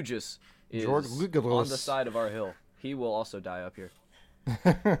 George Lucas is Lucas on the side of our hill. He will also die up here.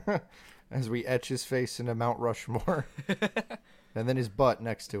 As we etch his face into Mount Rushmore. And then his butt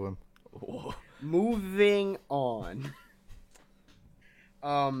next to him. Whoa. Moving on.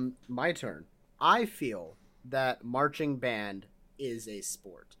 My turn. I feel that marching band is a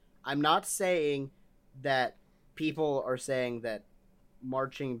sport. I'm not saying that people are saying that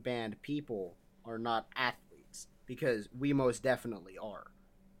marching band people are not athletes, because we most definitely are.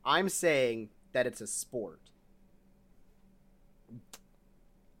 I'm saying that it's a sport.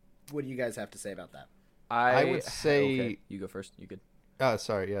 What do you guys have to say about that? I would say... Okay, you go first. You could. Oh,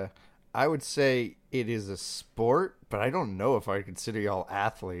 sorry, yeah. I would say it is a sport, but I don't know if I consider y'all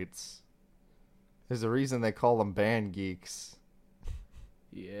athletes. There's a reason they call them band geeks.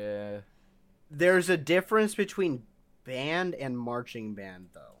 Yeah. There's a difference between band and marching band,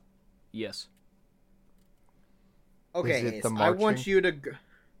 though. Yes. Okay, Is it Ace, the I want marching? you to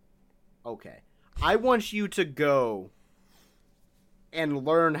Okay. I want you to go and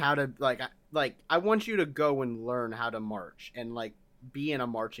learn how to I want you to go and learn how to march and be in a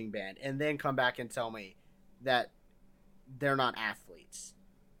marching band, and then come back and tell me that they're not athletes.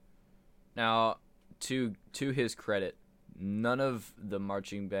 Now, to his credit, none of the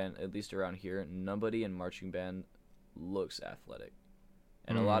marching band, at least around here, nobody in marching band looks athletic.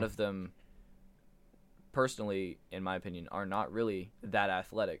 And a lot of them, personally, in my opinion, are not really that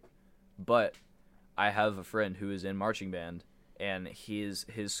athletic. But I have a friend who is in marching band, and his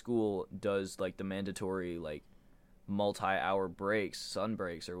school does the mandatory multi-hour breaks, sun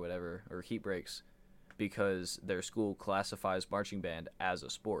breaks or whatever, or heat breaks, because their school classifies marching band as a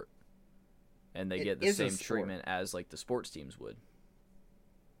sport, and they get the same treatment as the sports teams would.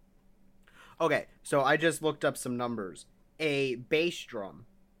 Okay, so I just looked up some numbers. A bass drum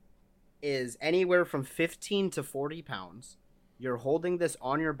is anywhere from 15 to 40 pounds. You're holding this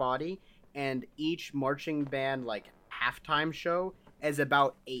on your body, and each marching band halftime show is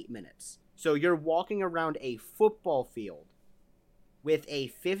about 8 minutes. So you're walking around a football field with a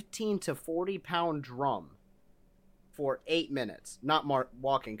 15 to 40 pound drum for 8 minutes. Not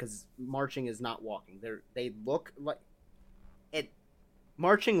walking, because marching is not walking. They look like it.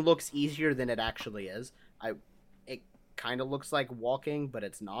 Marching looks easier than it actually is. It kind of looks like walking, but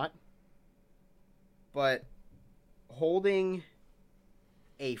it's not. But holding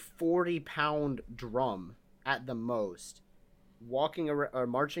a 40-pound drum at the most, walking or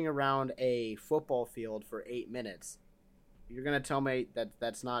marching around a football field for 8 minutes, you're gonna tell me that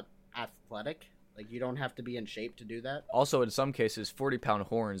that's not athletic? You don't have to be in shape to do that? Also, in some cases, 40-pound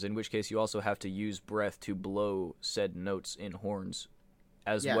horns, in which case you also have to use breath to blow said notes in horns,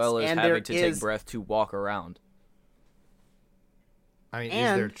 as well as having to take breath to walk around. I mean,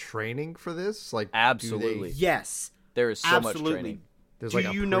 is there training for this? Absolutely. Yes. There is so much training. There's Do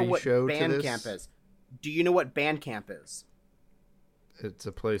a you know what pre-show to band this? camp is? Do you know what band camp is? It's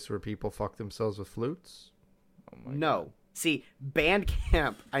a place where people fuck themselves with flutes? Oh my No. God. See, band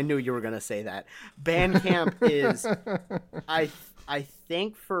camp, I knew you were going to say that. Band camp is, I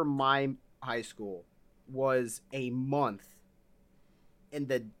think for my high school, was a month in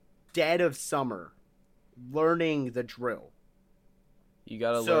the dead of summer learning the drill. You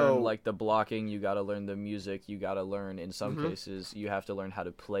gotta learn the blocking, you gotta learn the music, you gotta learn, in some cases, you have to learn how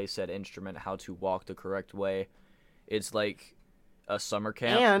to play said instrument, how to walk the correct way. It's like a summer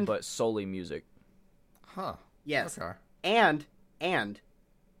camp, but solely music. Huh. Yes. Okay. And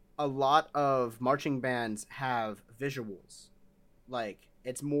a lot of marching bands have visuals.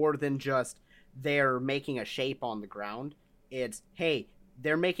 It's more than just they're making a shape on the ground. It's, hey,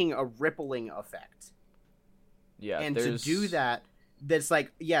 they're making a rippling effect. Yeah, and to do that, that's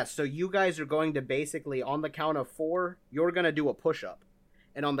so you guys are going to basically, on the count of 4, you're going to do a push-up.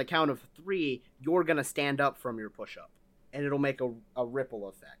 And on the count of 3, you're going to stand up from your push-up. And it'll make a ripple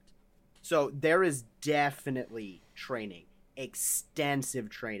effect. So there is definitely training, extensive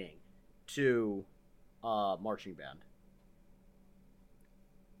training, to marching band.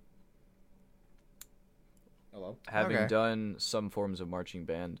 Hello? Having done some forms of marching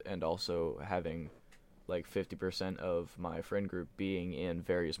band, and also having 50% of my friend group being in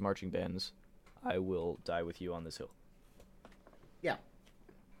various marching bands, I will die with you on this hill. Yeah.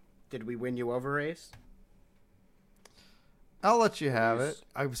 Did we win you over, Ace? I'll let you have it.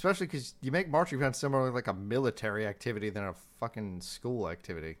 Especially because you make marching band similar a military activity than a fucking school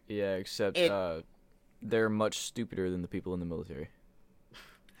activity. Yeah, except they're much stupider than the people in the military.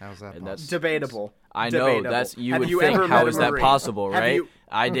 How's that And possible? that's debatable. I know Debatable. that's you Have would you think ever how met a is that Marine? possible, Have right? you-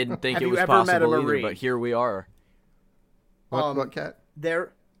 I didn't think have it you was ever met a possible either, Marine? but here we are. What cat?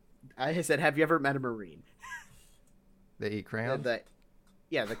 I said, have you ever met a Marine? They eat crayons?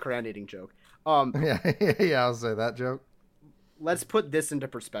 The crayon eating joke. Yeah, I'll say that joke. Let's put this into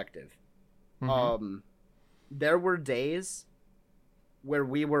perspective. Mm-hmm. There were days where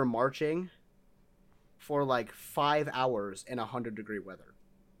we were marching for 5 hours in 100-degree weather.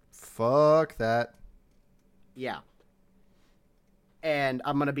 Fuck that. Yeah. And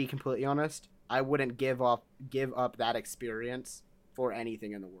I'm gonna be completely honest. I wouldn't give up that experience for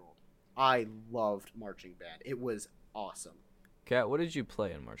anything in the world. I loved marching band. It was awesome. Kat, what did you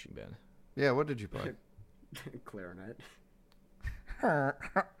play in marching band? Yeah, what did you play? Clarinet.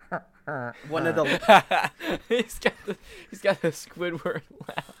 One of the he's got the Squidward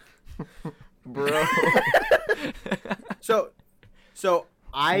laugh, bro. So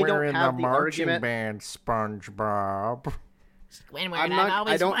I We're don't in have the the marching argument. band, SpongeBob. Squidward, I'm not- I've I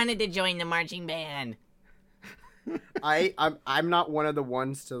always don't- wanted to join the marching band. I'm not one of the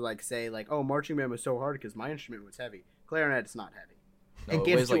ones to like say like, oh, marching band was so hard because my instrument was heavy. Clarinet's not heavy. No,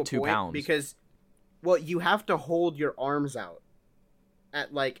 it weighs like 2 pounds. Because, well, you have to hold your arms out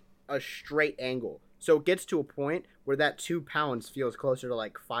at like a straight angle, so it gets to a point where that 2 pounds feels closer to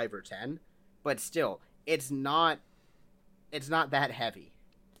like 5 or 10, but still, it's not that heavy.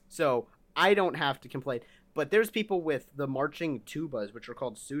 So I don't have to complain. But there's people with the marching tubas, which are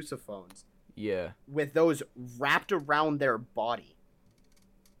called sousaphones, Yeah, with those wrapped around their body.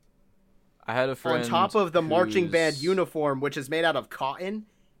 I had a friend On top of the marching band who's- uniform, which is made out of cotton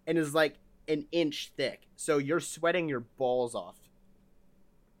and is like an inch thick. So you're sweating your balls off.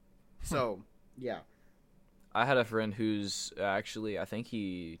 So, yeah. I had a friend who's actually, I think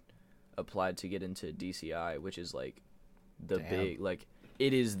he applied to get into DCI, which is like the Damn. big, like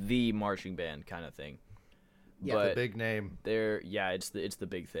it is the marching band kind of thing. Yeah, but The big name. it's the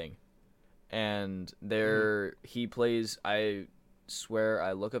big thing, and there he plays. I swear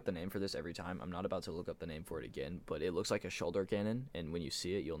I look up the name for this every time. I'm not about to look up the name for it again, but it looks like a shoulder cannon, and when you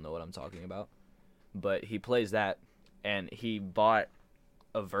see it, you'll know what I'm talking about. But he plays that, and he bought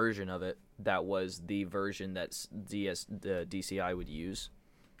a version of it that was the version that the DCI would use,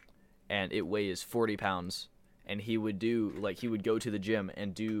 and it weighs 40 pounds. And he would go to the gym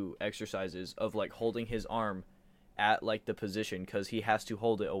and do exercises of like holding his arm at like the position, because he has to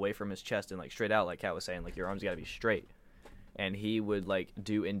hold it away from his chest and like straight out, like Kat was saying, like your arms got to be straight. And he would like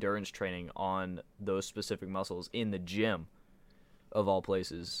do endurance training on those specific muscles in the gym, of all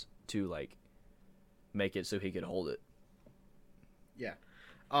places, to like make it so he could hold it. Yeah.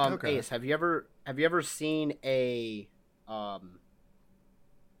 Okay. Ace, have you ever seen a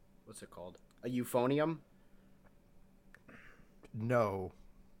what's it called? A euphonium? No.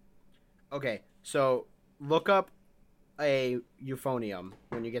 Okay, so look up a euphonium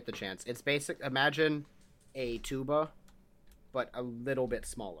when you get the chance. It's imagine a tuba, but a little bit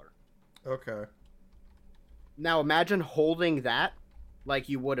smaller. Okay. Now imagine holding that like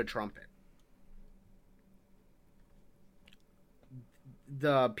you would a trumpet.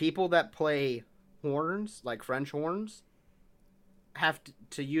 The people that play horns, like French horns, have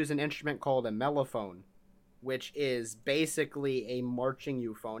to use an instrument called a mellophone, which is basically a marching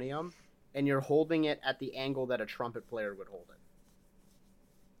euphonium, and you're holding it at the angle that a trumpet player would hold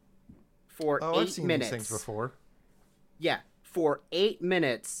it. For Oh, 8 I've seen minutes. these things before. Yeah, for 8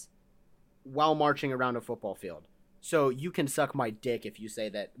 minutes while marching around a football field. So you can suck my dick if you say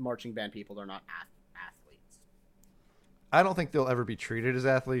that marching band people are not athletes. I don't think they'll ever be treated as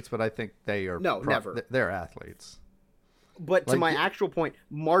athletes, but I think they are. No, never. They're athletes. But to Like my the- actual point,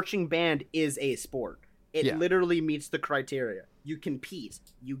 marching band is a sport. It Yeah. literally meets the criteria. You compete,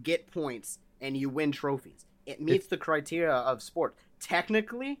 you get points, and you win trophies. It meets the criteria of sport.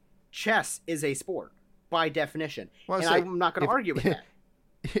 Technically, chess is a sport by definition. Well, and say, I'm not going to if- argue with that.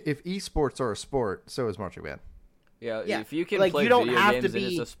 If esports are a sport, so is marching band. Yeah, Yeah, if you can like, play you don't video have games to and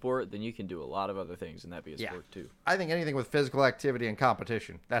it's be- a sport, then you can do a lot of other things, and that'd be a Yeah. sport too. I think anything with physical activity and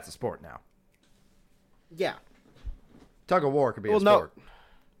competition, that's a sport now. Yeah. Tug of war could be Well, a no. sport.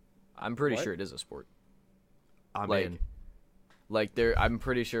 I'm pretty What? sure it is a sport. I Like- mean, Like I'm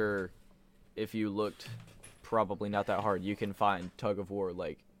pretty sure if you looked probably not that hard, you can find tug of war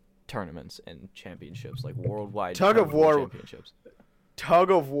like tournaments and championships, like worldwide Tug of war- championships.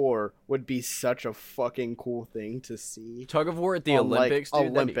 Tug of war would be such a fucking cool thing to see. Tug of war at the On, like, Olympics, dude,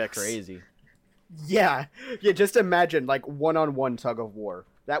 Olympics. that'd be crazy. Yeah. Yeah, just imagine, like, one-on-one tug of war.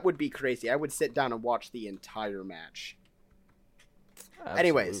 That would be crazy. I would sit down and watch the entire match.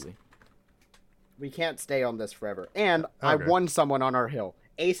 Anyways. Absolutely. We can't stay on this forever. And I Okay. won someone on our hill.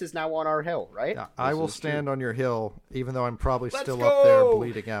 Ace is now on our hill, right? yeah, I This will is stand on your hill, even though I'm probably Let's still up there go!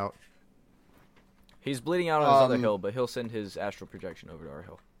 bleeding out. He's bleeding out on his other Um, hill, but he'll send his astral projection over to our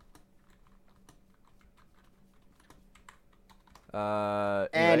hill.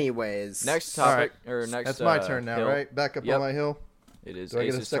 Anyways. Next All topic, right. or next. That's my turn now, hill. right? Back up Yep. on my hill. It is Do I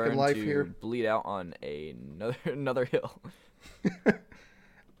get a Ace's second turn life to here? bleed out on another hill.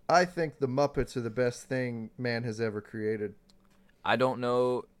 I think the Muppets are the best thing man has ever created. I don't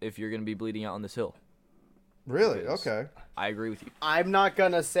know if you're gonna be bleeding out on this hill. Really? Because Okay. I agree with you. I'm not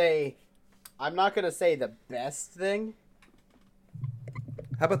gonna say the best thing.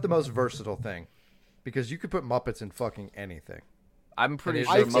 How about the most versatile thing? Because you could put Muppets in fucking anything. I'm pretty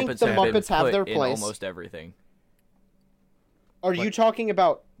I sure think Muppets the have been Muppets have put their in place. almost everything. Are you talking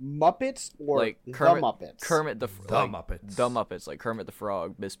about Muppets or Like the Kermit, Muppets? Kermit the Muppets. The Muppets, like Kermit the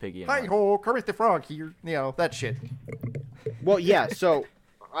Frog, Miss Piggy, and Hi all ho, Kermit the Frog here. You know, that shit. Well, yeah. So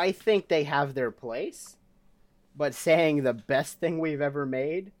I think they have their place, but saying the best thing we've ever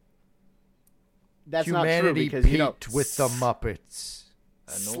made, that's not true Humanity because peaked with the Muppets.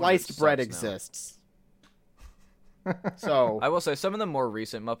 that. No wonder it sliced bread sucks now. exists. So I will say some of the more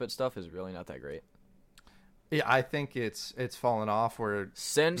recent Muppet stuff is really not that great. Yeah, I think it's fallen off where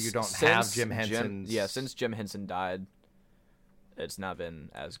Since you don't since have Jim Henson's. since Jim Henson died, it's not been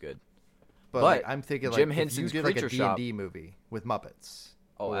as good. But but I'm thinking Jim like Henson's if you did like a Creature Shop- D&D movie with Muppets.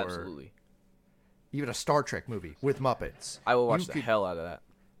 Oh, or absolutely. Even a Star Trek movie with Muppets. I will watch you the could- hell out of that.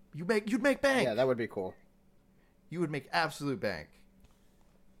 You'd make bank. yeah, that would be cool. You would make absolute bank.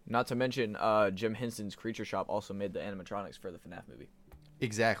 Not to mention, Jim Henson's Creature Shop also made the animatronics for the FNAF movie.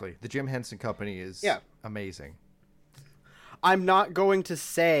 Exactly. The Jim Henson Company is Yeah. amazing. I'm not going to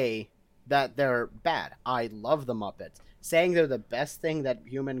say that they're bad. I love the Muppets. Saying they're the best thing that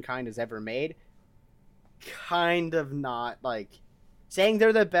humankind has ever made, kind of not like. Saying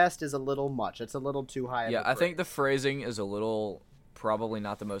they're the best is a little much. It's a little too high. Yeah, of a I think praise. the phrasing is a little probably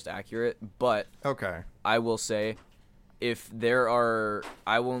not the most accurate, but Okay. I will say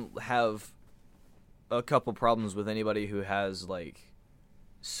I won't have a couple problems with anybody who has like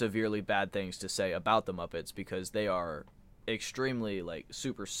severely bad things to say about the Muppets because they are extremely like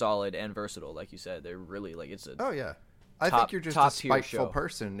super solid and versatile. Like you said, they're really like it's a Oh yeah. I Top- think you're just a top-tier spiteful show.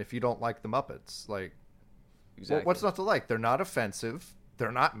 person if you don't like the Muppets. Like, exactly. what's not to like? They're not offensive.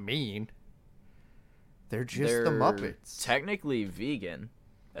 They're not mean. They're just They're the Muppets. technically vegan,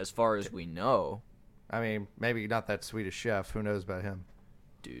 as far as we know, I mean, maybe not that Swedish chef. Who knows about him?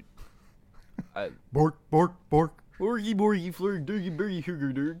 dude. Bork, bork, bork. Borgy borgy flurry doogie burgy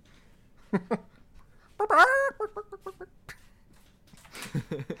sugar dude.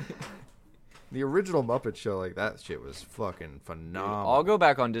 The original Muppet Show, like that shit was fucking phenomenal. I'll go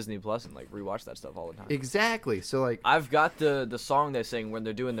back on Disney Plus and like rewatch that stuff all the time. Exactly. So like, I've got the song they sing when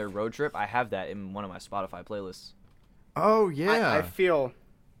they're doing their road trip. I have that in one of my Spotify playlists. oh yeah,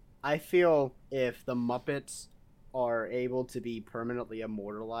 I feel if the Muppets are able to be permanently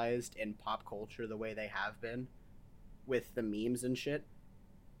immortalized in pop culture the way they have been, with the memes and shit,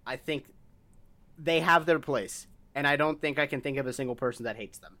 I think they have their place, and I don't think I can think of a single person that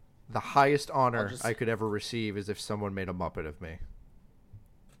hates them. the highest honor just- I could ever receive is if someone made a Muppet of me.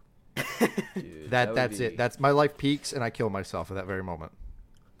 Dude, That's it. That's my life peaks, and I kill myself at that very moment.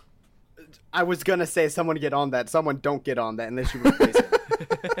 I was gonna say someone get on that. Someone don't get on that unless you replace it.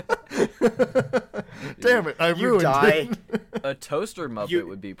 Damn it! I You ruined die. it. a toaster Muppet You-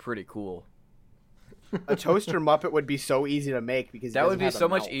 would be pretty cool. A toaster Muppet would be so easy to make because he That would doesn't be have a so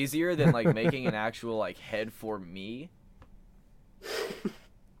much mouth. easier than like making an actual like head for me.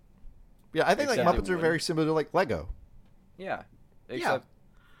 Yeah, I think like Except it Muppets are would. very similar to like Lego. Yeah. Except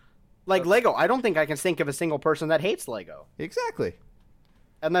Like Lego, I don't think I can think of a single person that hates Lego, Exactly.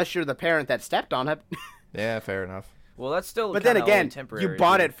 unless you're the parent that stepped on it. Yeah, fair enough. well, that's still. But then kinda only again, temporary, you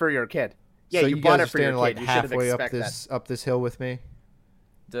bought dude. it for your kid. Yeah, so you you bought guys it are for your standing like kid. You should have halfway up expected this hill with me.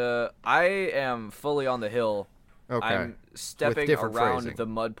 I am fully on the hill. Okay. I'm stepping different around phrasing. the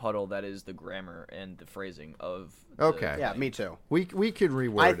mud puddle that is the grammar and the phrasing of. Okay. that. Yeah, me too. We could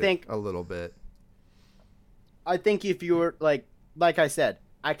reword I think- it a little bit. I think if you were like I said,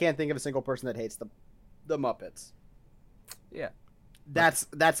 I can't think of a single person that hates the Muppets. Yeah. That's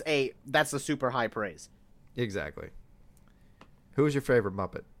a super high praise. Exactly. Who is your favorite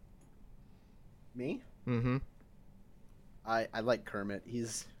Muppet? Me? Mm-hmm. I like Kermit.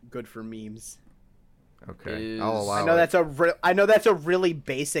 He's good for memes. Okay. Is- I'll allow I know it. that's a really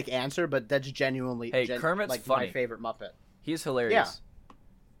basic answer, but that's genuinely Hey, Kermit's like funny. my favorite Muppet. He's hilarious.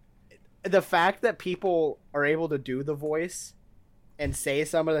 The fact that people are able to do the voice and say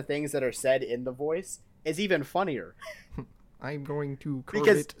some of the things that are said in the voice is even funnier. I'm going to Because-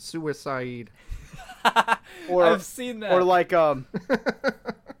 commit suicide. Or I've seen that. or like the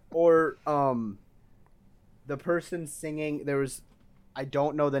person singing, I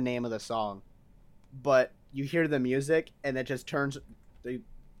don't know the name of the song, but you hear the music and it just turns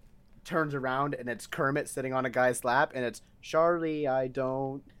around and it's Kermit sitting on a guy's lap and it's Charlie, I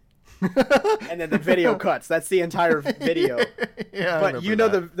don't. And then the video cuts. That's the entire video. Yeah, I But you know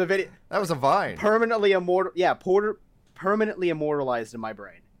remember the video that was a Vine. permanently immortal. Yeah, Porter permanently immortalized in my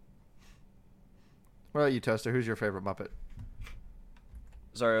brain. What about you, Tester? Who's your favorite Muppet?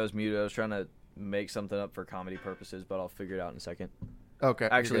 Sorry, I was muted. I was trying to make something up for comedy purposes, but I'll figure it out in a second. Okay.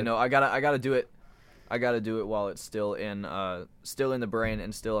 Actually, no. I gotta do it. I gotta do it while it's still in the brain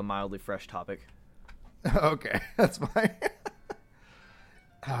and still a mildly fresh topic. Okay, that's fine.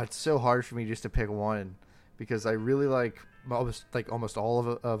 It's so hard for me just to pick one because I really like almost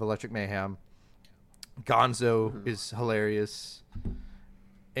all of Electric Mayhem. Gonzo is hilarious.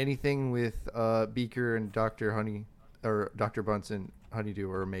 Anything with Beaker and Dr. Bunsen Honeydew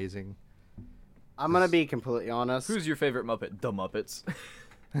are amazing. I'm gonna be completely honest. Who's your favorite Muppet? The Muppets.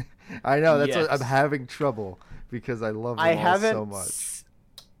 I know that's Yes. what I'm having trouble because I love them all so much.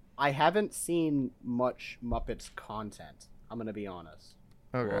 I haven't seen much Muppets content. I'm gonna be honest.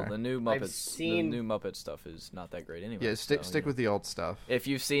 Okay. Well, the new Muppet stuff is not that great anyway. Yeah, stick with the old stuff. If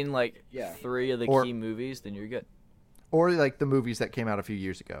you've seen like 3 of the key movies, then you're good. Or like the movies that came out a few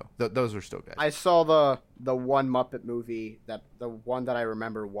years ago. Those are still good. I saw the one Muppet movie the one that I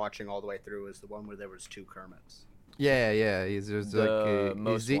remember watching all the way through is the one where there was 2 Kermits. Yeah. He's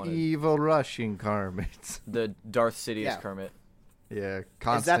the evil Russian Kermit. The Darth Sidious Kermit. Yeah,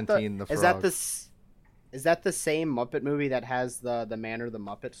 Constantine the Frog. Is that the same Muppet movie that has the Man or the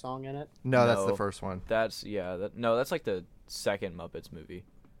Muppet song in it? No, that's the first one. That's like the second Muppets movie.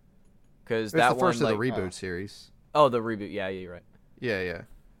 Because that's the first of the reboot series. Oh, the reboot. Yeah, you're right. Yeah.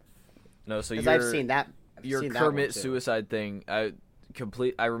 No, so I've seen that. Your Kermit suicide thing. I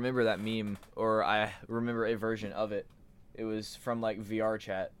remember that meme, or I remember a version of it. It was from like VR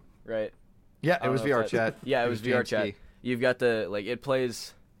chat, right? Yeah, it was VR chat. Yeah, it was VR chat. You've got the it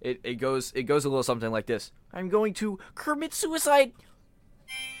plays. It goes a little something like this. I'm going to Kermit suicide.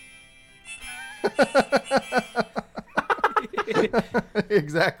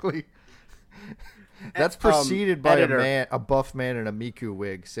 Exactly. That's preceded by a buff man in a Miku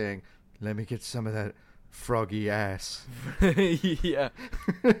wig saying, "Let me get some of that froggy ass." Yeah.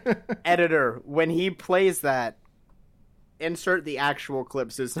 Editor, when he plays that, insert the actual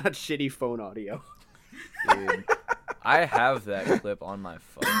clips. It's not shitty phone audio. Dude, I have that clip on my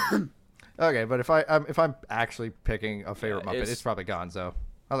phone. Okay, but if I'm actually picking a favorite Muppet, it's probably Gonzo.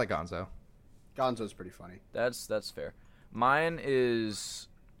 I like Gonzo. Gonzo's pretty funny. That's fair. Mine is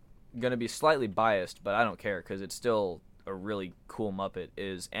gonna be slightly biased, but I don't care because it's still a really cool Muppet.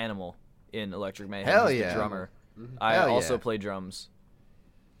 Is Animal in Electric Mayhem? Hell He's yeah, the drummer. Mm-hmm. I also play drums,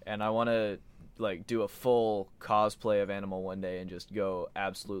 and I want to do a full cosplay of Animal one day and just go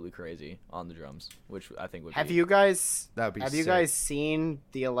absolutely crazy on the drums, which I think would. Have you guys sick. Seen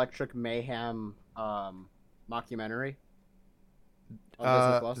the Electric Mayhem mockumentary?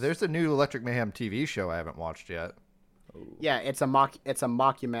 There's the new Electric Mayhem TV show I haven't watched yet. Yeah, it's a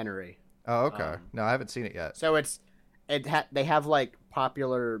mockumentary. Oh, okay. No, I haven't seen it yet. So they have like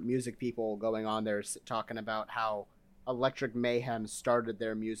popular music people going on there talking about how Electric Mayhem started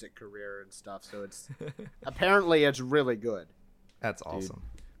their music career and stuff. So apparently it's really good. That's awesome.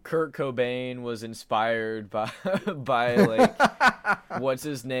 Dude, Kurt Cobain was inspired by like what's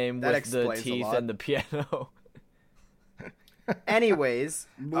his name with the teeth and the piano. Anyways,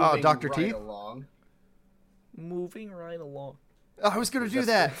 moving Dr. right Teeth? along. Moving right along. I was gonna do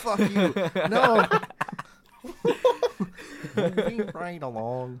that. Fuck you. No. Moving right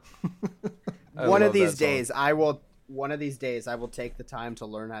along. One of these days I will take the time to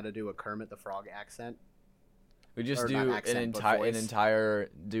learn how to do a Kermit the Frog accent. We just Or do not accent, an but voice. entire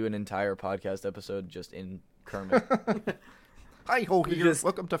podcast episode just in Kermit. Hi ho here.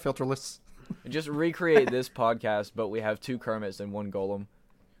 Welcome to Filterless. Just recreate this podcast, but we have 2 Kermits and 1 Golem.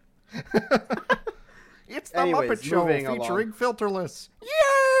 It's the Anyways, Muppet Show moving featuring Filterless.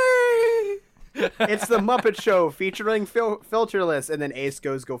 Yay! It's the Muppet Show featuring Filterless, and then Ace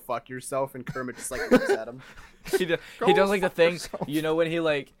goes, "Go fuck yourself," and Kermit just like looks at him. He does like the thing, you know, when he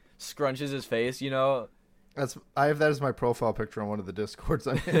like scrunches his face, you know. I have that as my profile picture on one of the Discords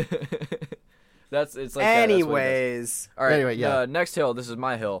I'm in. It's like Anyways, all right. Anyway, yeah. Next hill. This is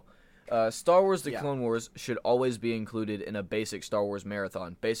my hill. Star Wars: The Clone Wars should always be included in a basic Star Wars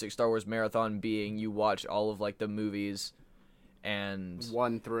marathon. Basic Star Wars marathon being you watch all of like the movies, and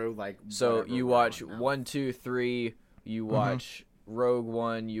 1 through like. So you watch 1, 2, 3. You watch Rogue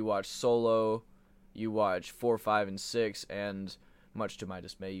One. You watch Solo. You watch 4, 5, and 6, and much to my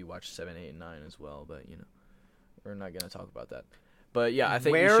dismay, you watch 7, 8, and 9 as well. But you know, we're not gonna talk about that. But yeah, I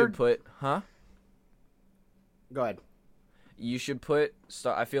think you should put. Go ahead. You should put.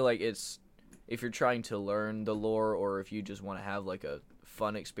 I feel like it's if you're trying to learn the lore, or if you just want to have like a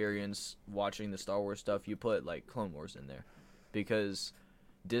fun experience watching the Star Wars stuff, you put like Clone Wars in there, because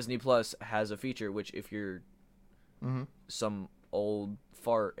Disney Plus has a feature which if you're old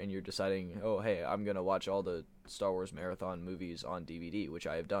fart and you're deciding, oh, hey, I'm going to watch all the Star Wars marathon movies on DVD, which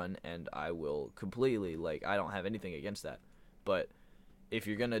I have done, and I will completely, like, I don't have anything against that. But if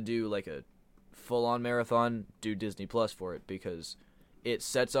you're going to do, like, a full-on marathon, do Disney Plus for it, because it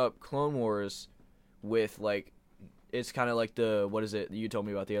sets up Clone Wars with, like, it's kind of like the, what is it you told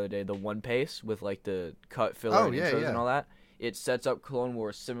me about the other day, the One Pace with, like, the cut filler and intros and all that. It sets up Clone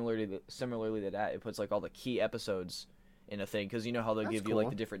Wars similarly to that. It puts, like, all the key episodes in a thing, because you know how they'll give you, like,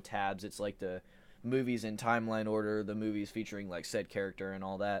 the different tabs. It's, like, the movies in timeline order, the movies featuring, like, said character and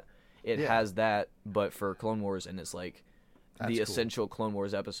all that. It has that, but for Clone Wars, and it's, like, the essential Clone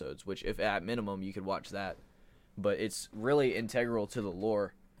Wars episodes, which, if at minimum, you could watch that. But it's really integral to the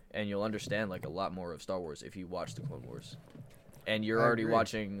lore, and you'll understand, like, a lot more of Star Wars if you watch the Clone Wars. And you're already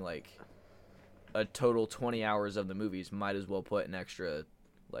watching, like, a total 20 hours of the movies. Might as well put an extra,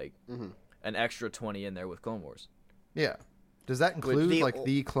 like, an extra 20 in there with Clone Wars. Yeah. Does that include,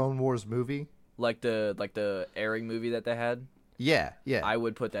 the Clone Wars movie? Like the airing movie that they had? Yeah. I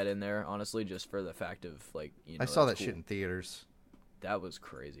would put that in there, honestly, just for the fact of, like, you know, I saw that cool. shit in theaters. That was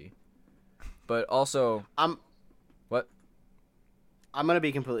crazy. But also... What? I'm going to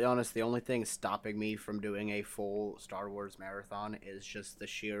be completely honest. The only thing stopping me from doing a full Star Wars marathon is just the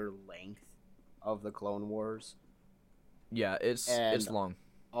sheer length of the Clone Wars. Yeah, it's long.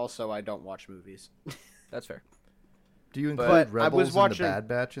 Also, I don't watch movies. That's fair. Do you include Rebels and the Bad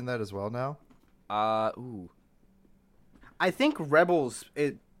Batch in that as well now? Ooh. I think Rebels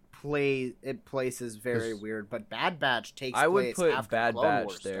places very weird, but Bad Batch takes place after I would put Bad Clone Batch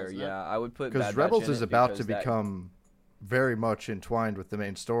Wars, there. doesn't it? Yeah, I would put Bad because Batch Rebels in is it about to because become very much entwined with the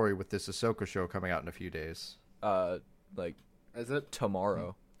main story with this Ahsoka show coming out in a few days. Like, is it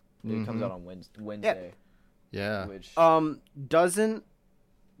tomorrow? It comes out on Wednesday. Yeah. Which doesn't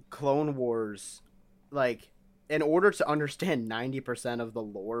Clone Wars, like, in order to understand 90% of the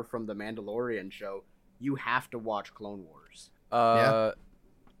lore from the Mandalorian show, you have to watch Clone Wars.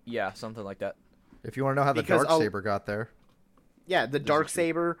 Yeah, something like that. If you want to know how the Darksaber got there. Yeah, the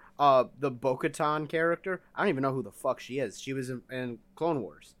Darksaber, the Bo-Katan character, I don't even know who the fuck she is. She was in Clone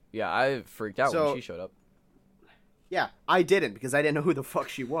Wars. Yeah, I freaked out when she showed up. Yeah, I didn't, because I didn't know who the fuck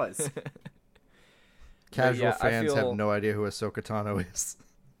she was. Casual fans have no idea who Ahsoka Tano is.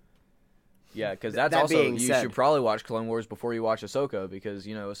 Yeah, because that's that also, being you said, should probably watch Clone Wars before you watch Ahsoka, because,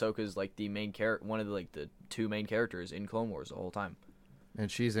 you know, Ahsoka's, like, the main one of the, like, the two main characters in Clone Wars the whole time.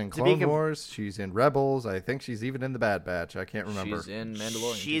 And she's in Clone Wars, she's in Rebels, I think she's even in the Bad Batch, I can't remember. She's in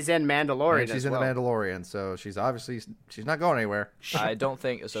Mandalorian. She's in Mandalorian. And she's in the Mandalorian, so she's not going anywhere. I don't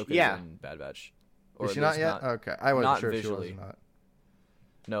think Ahsoka's in Bad Batch. Or is she not yet? Okay, I wasn't sure visually. She was or not.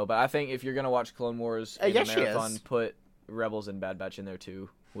 No, but I think if you're going to watch Clone Wars in a marathon, put Rebels and Bad Batch in there too.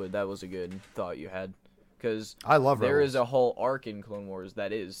 That was a good thought you had. Because I love there Rebels. is a whole arc in Clone Wars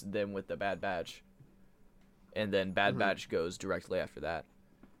that is them with the Bad Batch. And then Bad Batch goes directly after that.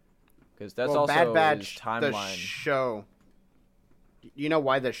 Because that's also Bad Batch, his timeline. the show. You know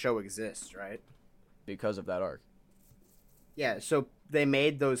why the show exists, right? Because of that arc. Yeah, so they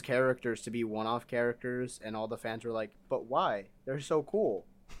made those characters to be one-off characters, and all the fans were like, but why? They're so cool.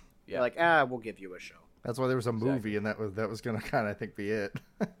 Yeah. They're like, we'll give you a show. That's why there was a movie, and that was going to kind of, I think, be it.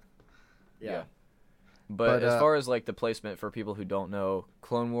 Yeah. But as far as, like, the placement for people who don't know,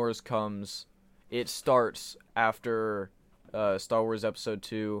 Clone Wars it starts after Star Wars Episode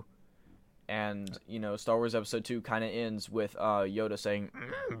 2, and, you know, Star Wars Episode 2 kind of ends with Yoda saying,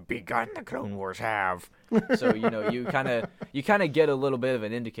 "Begun the Clone Wars have." So, you know, you kind of get a little bit of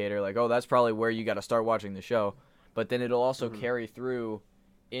an indicator, like, oh, that's probably where you got to start watching the show. But then it'll also carry through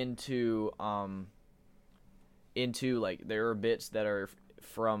into like, there are bits that are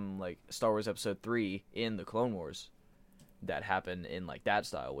from, like, Star Wars Episode 3 in the Clone Wars that happen in, like, that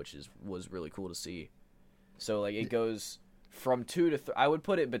style, which was really cool to see. So, like, it goes from 2 to 3. I would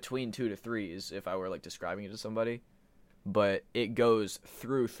put it between 2 to 3s if I were, like, describing it to somebody. But it goes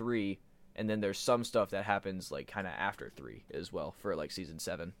through 3, and then there's some stuff that happens, like, kind of after 3 as well for, like, Season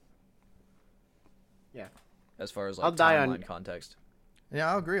 7. Yeah. As far as, like, timeline context. Yeah,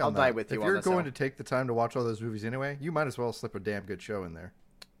 I'll agree on that. I'll die with you if on you're this going one. to take the time to watch all those movies anyway, you might as well slip a damn good show in there.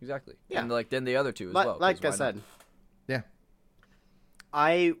 Exactly. Yeah. And, like, then the other two as well. Like I said. Yeah.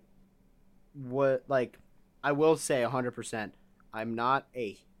 I will say 100%, I'm not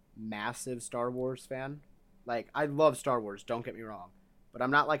a massive Star Wars fan. Like, I love Star Wars, don't get me wrong. But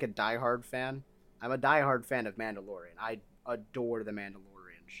I'm not, like, a diehard fan. I'm a diehard fan of Mandalorian. I adore the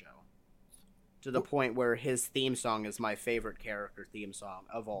Mandalorian show. To the point where his theme song is my favorite character theme song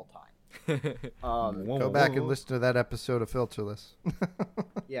of all time. Go back and listen to that episode of Filterless.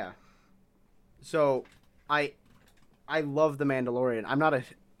 Yeah. So, I I love The Mandalorian. I'm not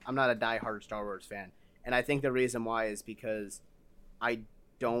a diehard Star Wars fan, and I think the reason why is because I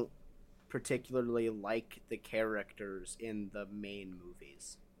don't particularly like the characters in the main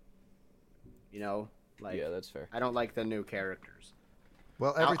movies. You know, like Yeah, that's fair. I don't like the new characters.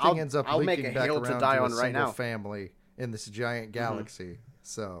 Well, everything ends up I'll make leaking a back hill around to die a on right single now. family in this giant galaxy.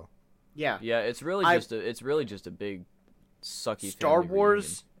 So Yeah, Yeah, it's really just a big sucky Star family Wars.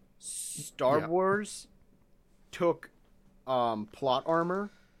 reunion. Star Wars took plot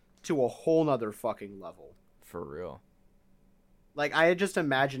armor to a whole nother fucking level. For real. Like, I had just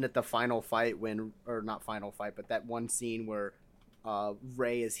imagined at the final fight or not final fight, but that one scene where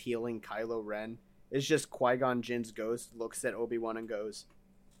Rey is healing Kylo Ren. It's just Qui-Gon Jinn's ghost looks at Obi-Wan and goes,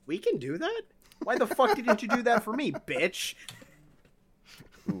 "We can do that? Why the fuck didn't you do that for me, bitch?"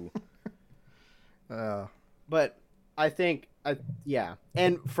 Ooh. But I think, yeah.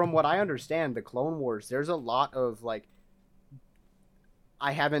 And from what I understand, the Clone Wars, there's a lot of, like,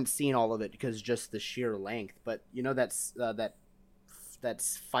 I haven't seen all of it because just the sheer length, but you know that's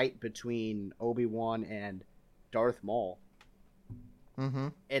fight between Obi-Wan and Darth Maul. mm-hmm.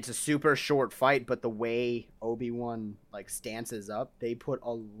 It's a super short fight, but the way Obi-Wan like stances up, they put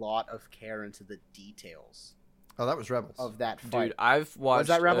a lot of care into the details Oh, that was Rebels. of that fight. Dude, I've watched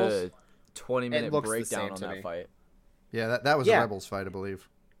that Rebels? a 20-minute looks the breakdown same on to that me. fight. Yeah, that was a Rebels fight, I believe.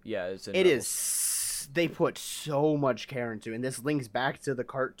 Yeah, it's in It Rebels. is. They put so much care into, and this links back to the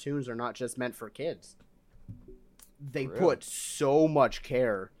cartoons are not just meant for kids. They For real. put so much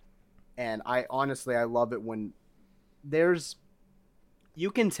care, and I love it when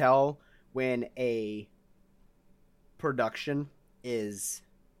you can tell when a production is,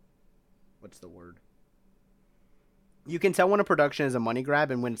 what's the word? You can tell when a production is a money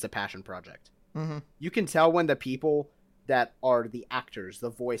grab and when it's a passion project. Mm-hmm. You can tell when the people that are the actors, the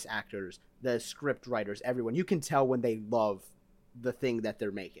voice actors, the script writers, everyone, you can tell when they love the thing that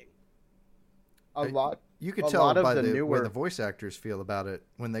they're making. You could A tell lot of by the the way newer- the voice actors feel about it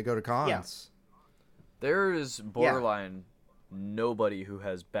when they go to cons. There is borderline nobody who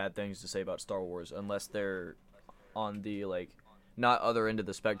has bad things to say about Star Wars unless they're on the, like, not other end of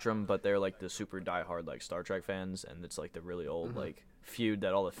the spectrum, but they're like the super diehard like Star Trek fans, and it's like the really old like feud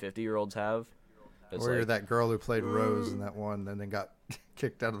that all the 50-year-olds have. It's Or you're like, that girl who played Rose in that one and then got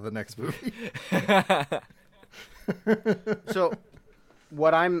kicked out of the next movie. So,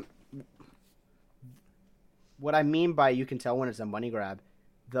 what I mean by you can tell when it's a money grab,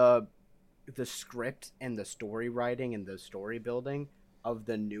 the script and the story writing and the story building of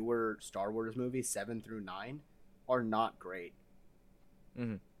the newer Star Wars movies 7 through 9 are not great.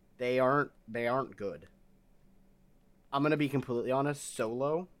 Mhm. They aren't good. I'm gonna be completely honest.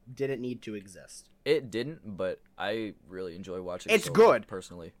 Solo didn't need to exist. It didn't, but I really enjoy watching It's Solo, good.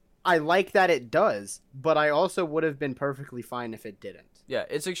 personally. I like that it does, but I also would have been perfectly fine if it didn't. Yeah,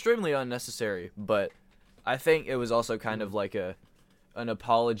 it's extremely unnecessary, but I think it was also kind of like an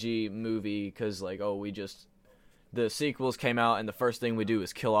apology movie because, like, the sequels came out and the first thing we do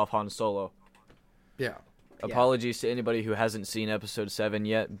is kill off Han Solo. Yeah. Apologies to anybody who hasn't seen Episode 7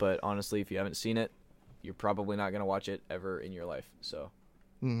 yet, but honestly, if you haven't seen it, you're probably not going to watch it ever in your life. So,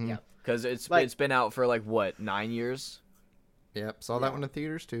 Mm-hmm. Yeah. because it's Like- been out for, like, what, 9 years? Yep. Saw that one in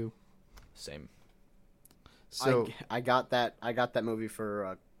theaters too. Same. So I got that movie for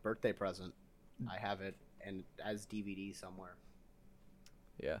a birthday present. I have it and as DVD somewhere.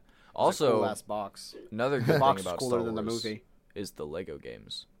 Yeah. It's a Also, cool ass box. another The good thing box is about cooler Star than the Wars movie. is the Lego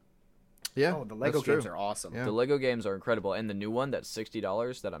games. yeah, Oh, the Lego that's games true. are awesome. Yeah. The Lego games are incredible, and the new one that's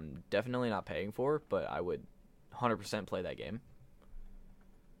 $60 that I'm definitely not paying for, but I would 100% play that game.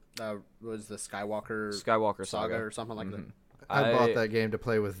 Was the Skywalker Skywalker Saga Saga or something like Mhm. I bought that game to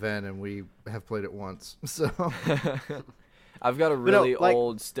play with Ven, and we have played it once. So I've got a no, really like-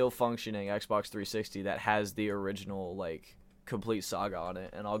 old, still functioning Xbox 360 that has the original, like, complete Saga on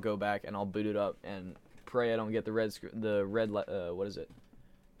it, and I'll go back and I'll boot it up and pray I don't get the what is it?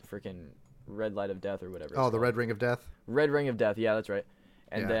 The freaking red light of death or whatever. oh, it's the called. Red Ring of Death. Red Ring of Death. Yeah, that's right.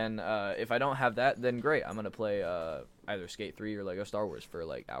 And Yeah. then if I don't have that, then great. I'm gonna play either Skate 3 or Lego Star Wars for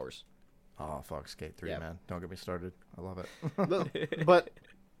like hours. Oh, fuck, Skate 3, Yeah. man. Don't get me started. I love it. but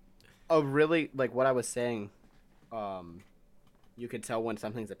a really like what I was saying, you could tell when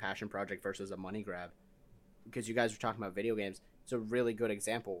something's a passion project versus a money grab, because you guys were talking about video games. It's a really good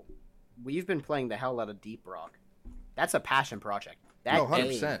example. We've been playing the hell out of Deep Rock. That's a passion project. That No, game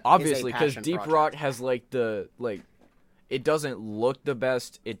 100%. is a Obviously, because passion Deep project. Rock has like it doesn't look the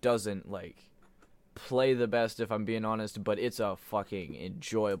best. It doesn't like play the best, if I'm being honest. But it's a fucking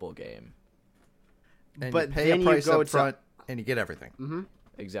enjoyable game. And But you pay then a you price go up to- front, and you get everything.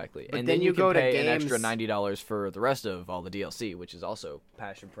 Exactly. But and then then you you can go to pay an extra games- $90 for the rest of all the DLC, which is also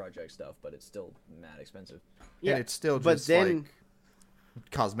passion project stuff, but it's still mad expensive. Yeah, And it's still but just then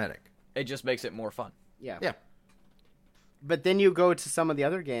like cosmetic. It just makes it more fun. yeah. Yeah. But then you go to some of the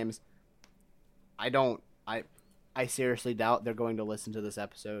other games. I seriously doubt they're going to listen to this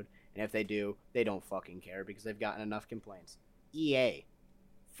episode, and if they do, they don't fucking care because they've gotten enough complaints. EA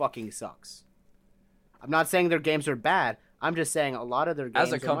fucking sucks. I'm not saying their games are bad. I'm just saying a lot of their games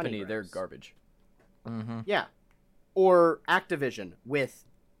As a are money company, they're grabs. garbage. Mm-hmm. Yeah. Or Activision with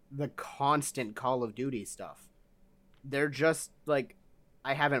the constant Call of Duty stuff. They're just like,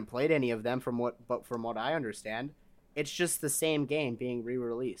 I haven't played any of them from what I understand, it's just the same game being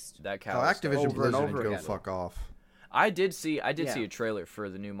re-released. That How cows. Activision over and Blizzard over and go again. fuck off. I did see Yeah. a trailer for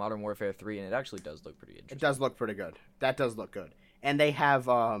the new Modern Warfare 3, and it actually does look pretty interesting. It does look pretty good. That does look good. And they have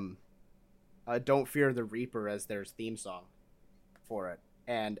Don't Fear the Reaper as their theme song for it.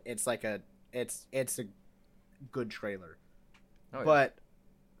 And it's like it's a good trailer. Oh, yeah. But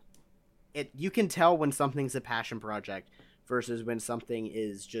you can tell when something's a passion project versus when something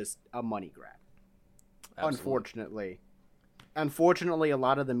is just a money grab. Absolutely. Unfortunately, a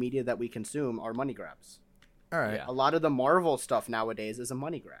lot of the media that we consume are money grabs. All right. Yeah. A lot of the Marvel stuff nowadays is a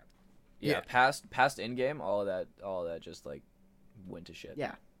money grab. Yeah, past in game, all of that just like went to shit.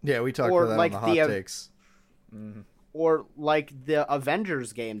 Yeah. Yeah, we talked Or about that like on the the, hot takes. Mhm. Or like the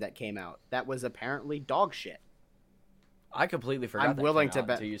Avengers game that came out that was apparently dog shit. I completely forgot. I'm that willing came to out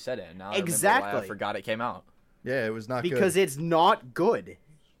bet- until you said it. And now I remember why Exactly. I forgot it came out. Yeah, it was not Because good. it's not good,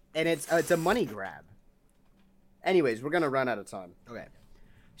 and it's a money grab. Anyways, we're gonna run out of time. Okay,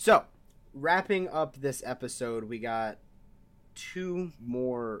 so wrapping up this episode, we got 2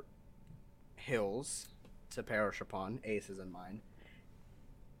 more hills to perish upon, Ace's and mine.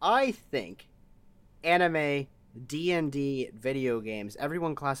 I think anime, D&D, video games,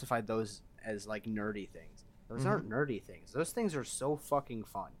 everyone classified those as like nerdy things. Those aren't nerdy things. Those things are so fucking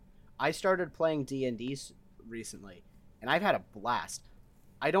fun. I started playing D&D recently, and I've had a blast.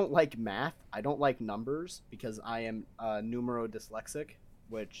 I don't like math. I don't like numbers because I am numero dyslexic,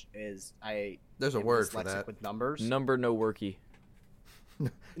 which is There's a am word for dyslexic that. with numbers. Number no worky.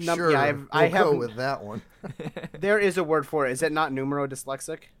 Sure, yeah, I we'll go have. with that one. There is a word for it. Is it not numero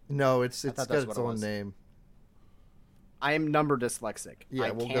dyslexic? No, it's thought got that's its what it own was. name. I am number dyslexic. Yeah,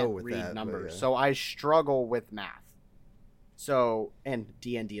 I we'll can't go with read that, but numbers, yeah. so I struggle with math. So, and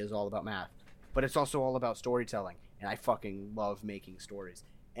D&D is all about math, but it's also all about storytelling, and I fucking love making stories.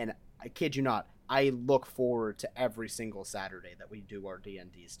 And I kid you not, I look forward to every single Saturday that we do our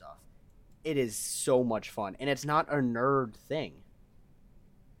D&D stuff. It is so much fun, and it's not a nerd thing.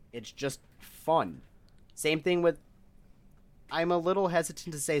 It's just fun. Same thing with... I'm a little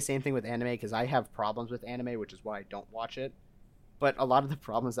hesitant to say same thing with anime because I have problems with anime, which is why I don't watch it. But a lot of the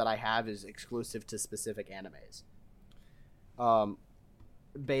problems that I have is exclusive to specific animes.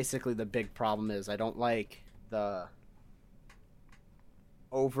 Basically, the big problem is I don't like the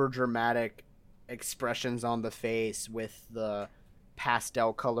over dramatic expressions on the face with the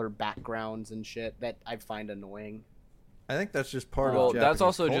pastel color backgrounds and shit that I find annoying. I think that's just part Well, of Japanese that's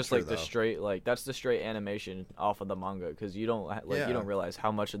also just culture, like the though. straight that's the straight animation off of the manga because you don't Yeah. you don't realize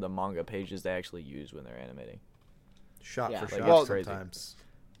how much of the manga pages they actually use when they're animating. shot Yeah. for Like, shot well- sometimes.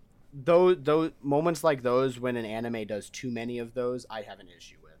 Those moments like those when an anime does too many of those, I have an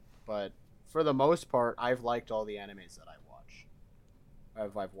issue with. But for the most part, I've liked all the animes that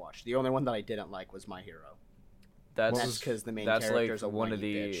I've watched. The only one that I didn't like was My Hero. That's That's because the main that's character's like a one of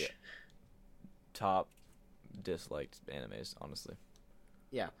whiny the bitch. top disliked animes, honestly.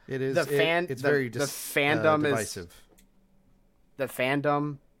 Yeah, It is. the fan- It's the- very the fandom is- divisive. the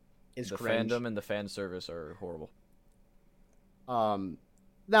fandom is The cringe. fandom and the fan service are horrible.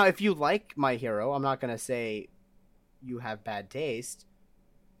 Now, if you like My Hero, I'm not gonna say you have bad taste.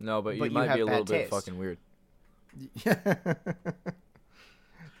 No, but But you you might have be a little bad bit taste. fucking weird.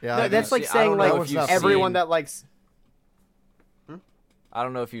 Yeah, No, I that's can like see- I saying don't know like if you've everyone seen- that likes. I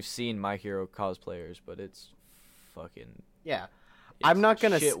don't know if you've seen My Hero cosplayers, but it's fucking. Yeah, it's I'm not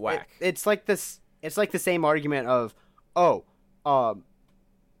gonna. shit whack. It's like this. It's like the same argument of,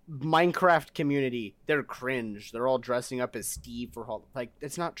 Minecraft community, they're cringe. They're all dressing up as Steve for like.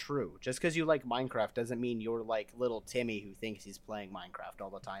 It's not true. Just because you like Minecraft doesn't mean you're like little Timmy who thinks he's playing Minecraft all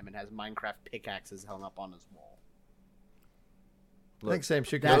the time and has Minecraft pickaxes hung up on his wall. I think same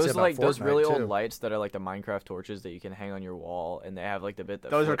shit. That's That's Those about like those Fortnite, really too. old lights that are like the Minecraft torches that you can hang on your wall, and they have like the bit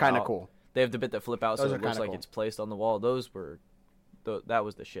that Those are flip kind of out. cool. They have the bit that flip out, Those so are it looks kinda like cool. it's placed on the wall. Those were, that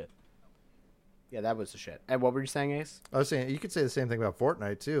was the shit. Yeah, that was the shit. And what were you saying, Ace? I was saying you could say the same thing about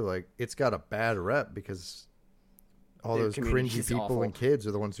Fortnite too. Like it's got a bad rep because all The those community cringy is people awful. and kids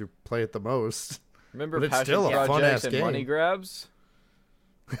are the ones who play it the most. Remember But it's passion still a projects fun-ass and game. money grabs?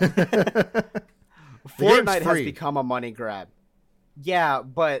 The game's Fortnite has free. become a money grab. Yeah,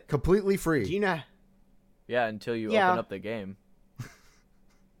 but Completely free. do you know? Yeah, until you Yeah. open up the game.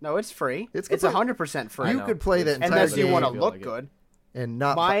 No, it's free. It's It's complete- 100% free. I You know. could play that It's- entire Unless you game want to feel look like it. good. and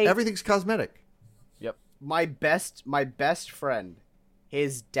not My- everything's cosmetic. Yep. My best friend,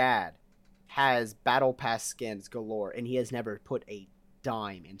 his dad, has battle pass skins galore, and he has never put a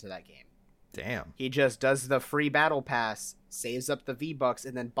dime into that game. Damn. He just does the free battle pass, saves up the V-Bucks,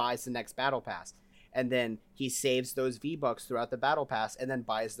 and then buys the next battle pass. And then he saves those V-Bucks throughout the battle pass, and then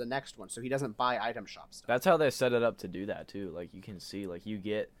buys the next one. So he doesn't buy item shop stuff. That's how they set it up to do that too. Like you can see, like you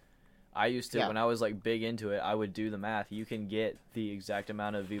get. I used to Yeah. when I was like big into it. I would do the math. You can get the exact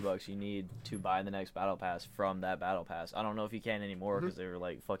amount of V-Bucks you need to buy the next battle pass from that battle pass. I don't know if you can anymore because they were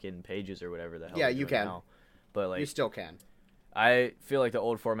like fucking pages or whatever the hell. Yeah, they're you doing can. now. But like You still can. I feel like the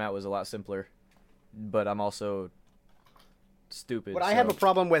old format was a lot simpler, but I'm also stupid. What I have a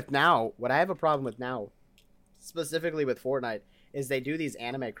problem with now, specifically with Fortnite, is they do these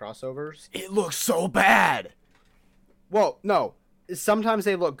anime crossovers. It looks so bad. Well, no. Sometimes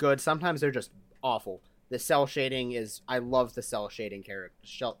they look good. Sometimes they're just awful. The cell shading is. I love the cell shading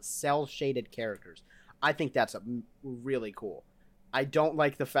cell shaded characters. I think that's really cool. I don't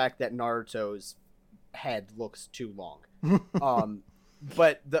like the fact that Naruto's head looks too long.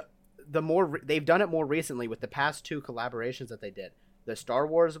 But the more they've done it more recently with the past two collaborations that they did, the Star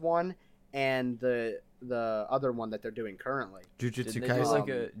Wars one and the other one that they're doing currently. Jujutsu Didn't they do Kaisen. like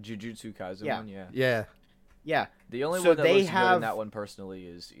a Jujutsu Kaisen Yeah. one? Yeah. Yeah. Yeah. The only So one that they looks good have- in that one personally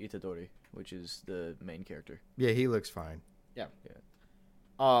is Itadori, which is the main character. Yeah, he looks fine.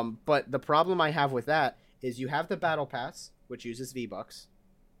 But the problem I have with that is you have the battle pass, which uses V-Bucks,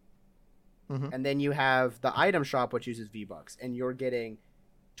 Mhm. and then you have the item shop, which uses V-Bucks, and you're getting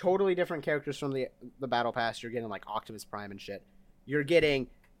totally different characters from the battle pass. You're getting like Optimus Prime and shit. You're getting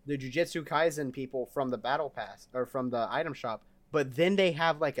the Jujutsu Kaisen people from the battle pass or from the item shop, but then they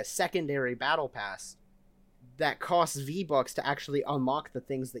have like a secondary battle pass that costs V-Bucks to actually unlock the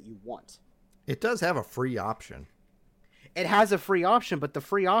things that you want. It does have a free option. It has a free option, but the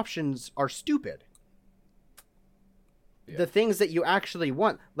free options are stupid. Yeah. The things that you actually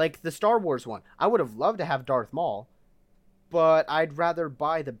want, like the Star Wars one, I would have loved to have Darth Maul, but I'd rather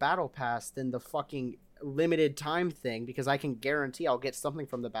buy the battle pass than the fucking limited time thing because I can guarantee I'll get something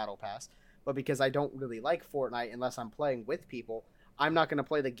from the battle pass. But because I don't really like Fortnite unless I'm playing with people, I'm not going to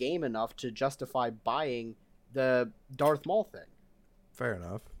play the game enough to justify buying the Darth Maul thing. Fair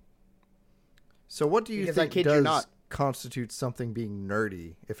enough. So what do you Because I think kid you does not. constitute something being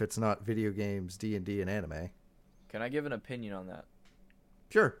nerdy if it's not video games, D&D, and anime? Can I give an opinion on that?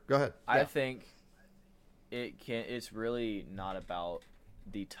 Sure, go ahead. I think it's really not about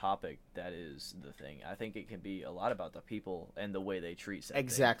the topic that is the thing. I think it can be a lot about the people and the way they treat said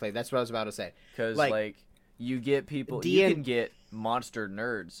Exactly. That's what I was about to say. Because Like, like you get people, D you and- can get monster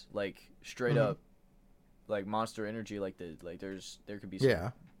nerds like straight Mhm. up, like Monster Energy. Like there could be some,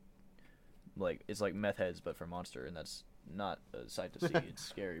 Yeah. like it's like meth heads but for Monster, and that's not a sight to see. It's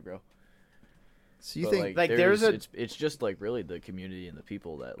scary, bro. So you But, think like, there's a- it's just like really the community and the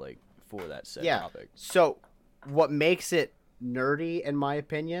people that like for that said Yeah. topic. So, what makes it nerdy, in my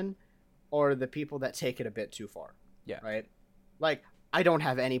opinion, are the people that take it a bit too far. Yeah. Right? Like, I don't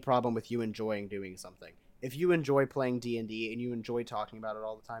have any problem with you enjoying doing something. If you enjoy playing D&D and you enjoy talking about it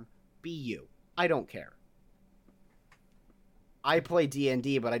all the time, be you. I don't care. I play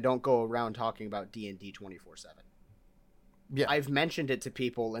D&D, but I don't go around talking about D&D 24/7. yeah. I've mentioned it to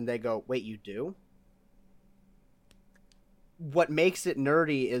people, and they go, wait, you do? What makes it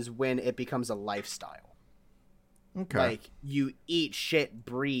nerdy is when it becomes a lifestyle. Okay. Like, you eat, shit,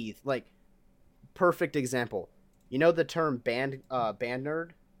 breathe. Like, perfect example. You know the term band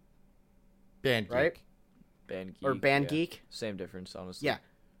nerd, Band geek. right? Band geek Or band yeah. geek? Same difference, honestly. Yeah.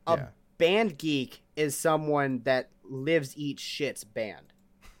 A Yeah. band geek is someone that lives, eats, shits band.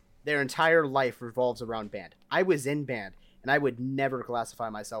 Their entire life revolves around band. I was in band, and I would never classify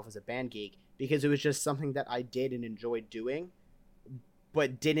myself as a band geek because it was just something that I did and enjoyed doing,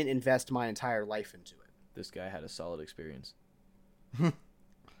 but didn't invest my entire life into it. This guy had a solid experience.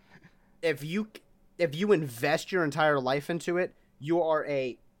 If you invest your entire life into it,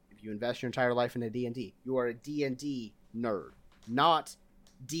 if you invest your entire life into D&D, you are a D&D nerd. Not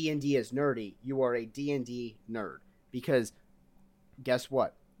D&D is nerdy. You are a D&D nerd. Because guess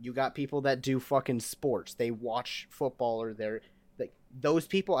what? You got people that do fucking sports. They watch football or they're like those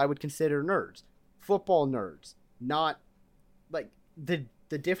people I would consider nerds. Football nerds. Not like the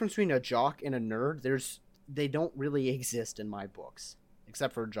difference between a jock and a nerd, they don't really exist in my books,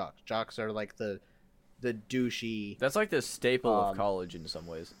 except for jocks. Jocks are like the douchey. That's like the staple of college in some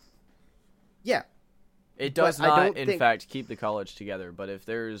ways. Yeah. It does But I not, don't in fact, keep the college together. But if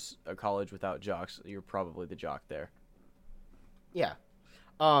there's a college without jocks, you're probably the jock there. Yeah.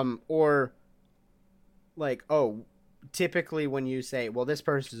 Or like, oh, typically when you say, well, this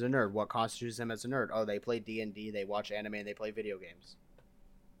person's a nerd, what constitutes them as a nerd? Oh, they play D&D, they watch anime, and they play video games.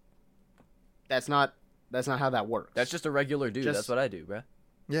 That's not how that works. That's just a regular dude. That's what I do, bruh.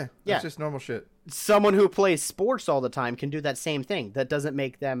 Yeah, Yeah. that's just normal shit. Someone who plays sports all the time can do that same thing. That doesn't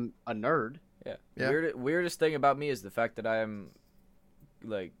make them a nerd. Yeah. Yeah. Weirdest thing about me is the fact that I am,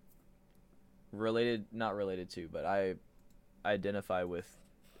 like, not related to, but I identify with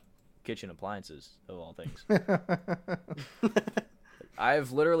kitchen appliances, of all things.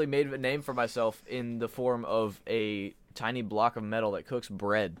 I've literally made a name for myself in the form of a tiny block of metal that cooks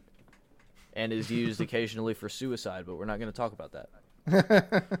bread and is used occasionally for suicide, but we're not going to talk about that.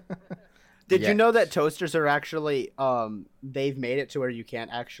 Did you know that toasters are actually they've made it to where you can't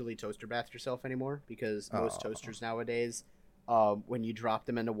actually toaster bath yourself anymore, because most toasters nowadays, when you drop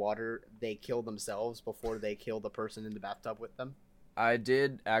them into water, they kill themselves before they kill the person in the bathtub with them. I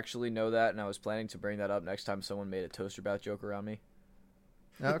did actually know that, and I was planning to bring that up next time someone made a toaster bath joke around me.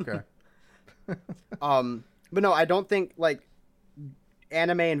 Okay. But no, I don't think, like,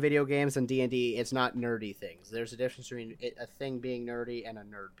 anime and video games and D&D, it's not nerdy things. There's a difference between a thing being nerdy and a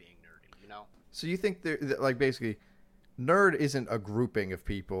nerd being nerdy, you know? So you think like, basically, nerd isn't a grouping of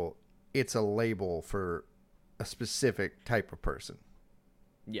people; it's a label for a specific type of person.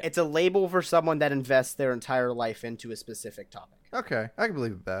 Yeah. It's a label for someone that invests their entire life into a specific topic. Okay, I can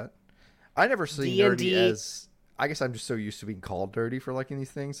believe that. I never see D&D nerdy as. I guess I'm just so used to being called dirty for liking these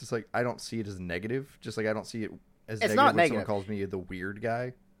things. It's like I don't see it as negative. Just like I don't see it as It's negative not when negative. someone calls me the weird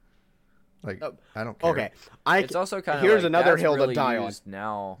guy. Like I don't care. Okay, It's also kind of here's like, another that's hill really to die on. used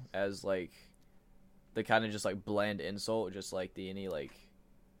now as like the kind of just like bland insult, just like the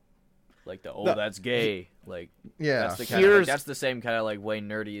that's gay, like Yeah. that's the kind of, like, that's the same kind of like way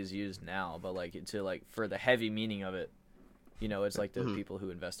nerdy is used now, but like to like for the heavy meaning of it, you know, it's like the people who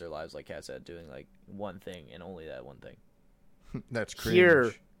invest their lives, like Kat said, doing like one thing and only that one thing. That's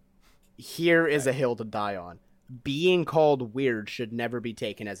cringe. Here is a hill to die on. Being called weird should never be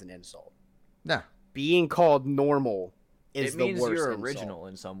taken as an insult. Nah. Being called normal is It the means worst you're insult. original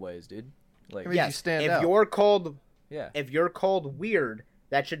in some ways, dude. Like I mean, Yes, you stand if out. you're called yeah, if you're called weird,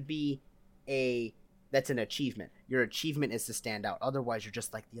 that should be that's an achievement. Your achievement is to stand out. Otherwise, you're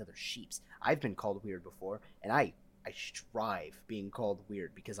just like the other sheeps. I've been called weird before, and I strive being called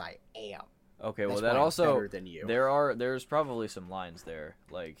weird because I am. okay, well That's that why I'm also better than you. there's probably some lines there,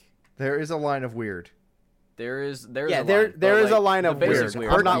 like There is a line of weird. there's Yeah, a there- line, there but, is a like, line the of basics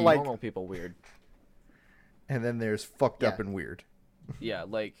weird. are I'm not the like- normal people weird. And then there's fucked up Yeah. and weird. Yeah,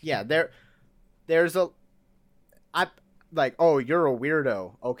 like Yeah, there's oh, you're a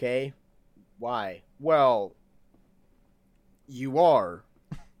weirdo. Okay, why? Well, you are.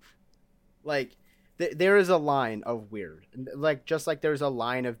 Like, there is a line of weird. Like, just like there's a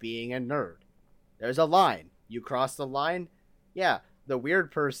line of being a nerd. There's a line. You cross the line, yeah, the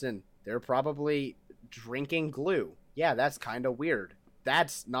weird person, they're probably drinking glue. Yeah, that's kind of weird.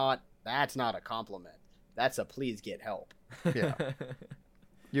 That's not a compliment. That's a please get help. Yeah.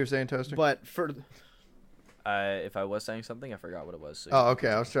 You were saying, Toaster? But for if I was saying something, I forgot what it was. So Oh, okay.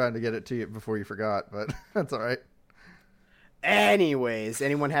 I was trying to get it to you before you forgot, but that's all right. anyways,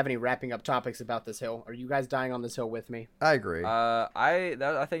 anyone have any wrapping up topics about this hill? Are you guys dying on this hill with me? I agree. I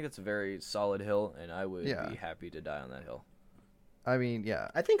think that's a very solid hill, and I would Yeah. be happy to die on that hill. I mean,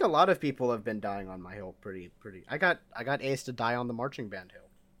 yeah. I think a lot of people have been dying on my hill pretty. I got Ace to die on the marching band hill.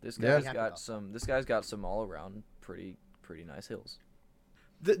 This Yeah. guy's got some all around pretty nice hills.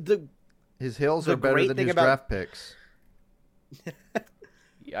 His hills the are better great than thing his about- draft picks.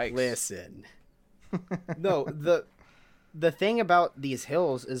 Yikes! Listen, no, the thing about these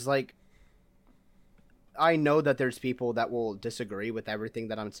hills is, like, I know that there's people that will disagree with everything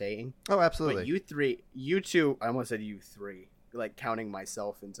that I'm saying. Oh, absolutely. But you two, I almost said you three, like counting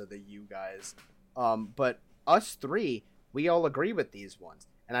myself into the you guys. But us three, we all agree with these ones.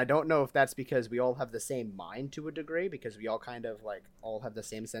 And I don't know if that's because we all have the same mind to a degree, because we all kind of like all have the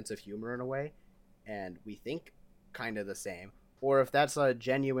same sense of humor in a way, and we think kind of the same, or if that's a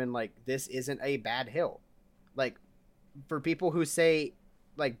genuine, like, this isn't a bad hill. Like, for people who say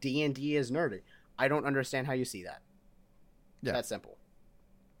like D&D is nerdy, I don't understand how you see that. Yeah. That's simple.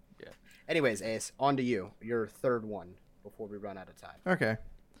 Yeah. Anyways, Ace, on to you. Your third one before we run out of time. Okay.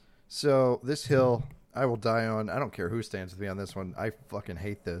 So this hill I will die on. I don't care who stands with me on this one. I fucking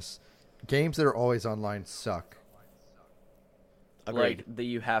hate this. Games that are always online suck. Like that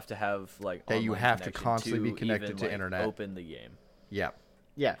you have to have like That you online have to connection constantly be connected even, to like, internet. Open the game. Yeah.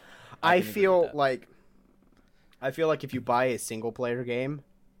 Yeah, I I can agree with feel that. like if you buy a single player game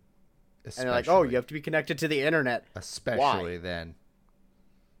and Especially, they're like, oh, you have to be connected to the internet. especially then.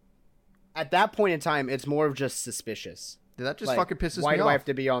 At that point in time, it's more of just suspicious. Dude, that just Like, fucking pisses me off. Why do I have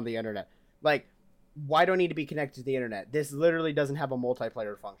to be on the internet? Like, why do I need to be connected to the internet? This literally doesn't have a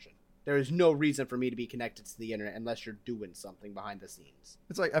multiplayer function. There is no reason for me to be connected to the internet unless you're doing something behind the scenes.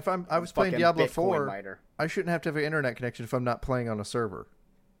 It's like if I was playing Fucking Diablo Bitcoin 4, miner. I shouldn't have to have an internet connection if I'm not playing on a server.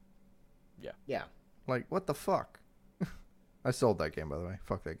 Yeah. Like, what the fuck? I sold that game, by the way.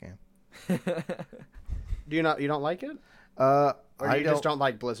 Fuck that game. Do you don't like it? Or Or do you just don't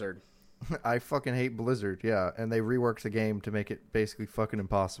like Blizzard? I fucking hate Blizzard, yeah. And they reworked the game to make it basically fucking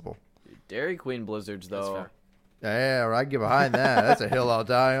impossible. Dairy Queen Blizzards, That's though. fair. Yeah, I get behind that. That's a hill I'll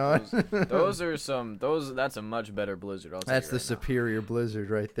die on. That's a much better Blizzard. I'll tell That's you the right now. superior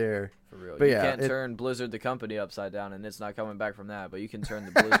Blizzard right there. For real. But you yeah, can't turn Blizzard the company upside down, and it's not coming back from that. But you can turn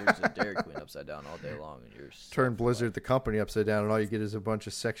the Blizzards and Dairy Queen upside down all day long, and you're set Turn for Blizzard life. the company upside down, and all you get is a bunch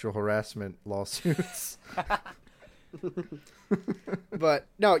of sexual harassment lawsuits. But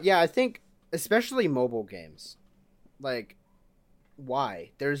no, yeah, I think especially mobile games. Like,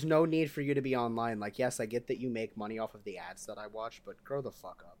 why? There's no need for you to be online. Like, yes, I get that you make money off of the ads that I watch, but grow the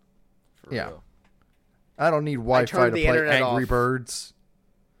fuck up. For Yeah. real. I don't need Wi-Fi to turned the play internet Angry off. Birds.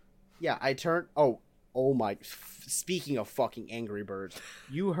 Yeah, I turned. Oh my! Speaking of fucking Angry Birds,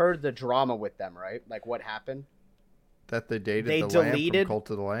 you heard the drama with them, right? Like, what happened? That they dated They the lamb deleted- from Cult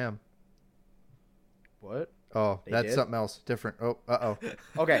of the Lamb. What? Oh, They that's did? something else. Different. Oh, uh-oh.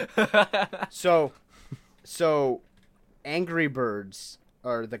 Okay, so Angry Birds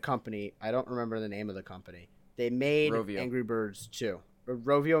or the company. I don't remember the name of the company. They made Rovio. Angry Birds 2. Or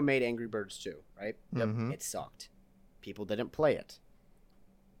Rovio made Angry Birds 2, right? Mhm. It sucked. People didn't play it.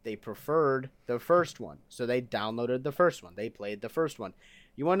 They preferred the first one, so they downloaded the first one. They played the first one.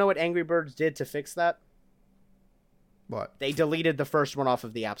 You want to know what Angry Birds did to fix that? What? They deleted the first one off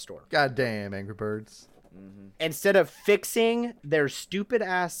of the App Store. Goddamn, Angry Birds. Instead of fixing their stupid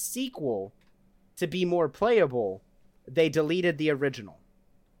ass sequel to be more playable, they deleted the original.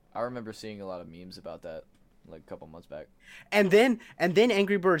 I remember seeing a lot of memes about that, like a couple months back. And then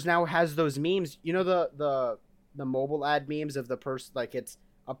Angry Birds now has those memes. You know the mobile ad memes of the person, like it's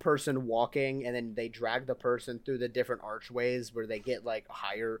a person walking and then they drag the person through the different archways where they get like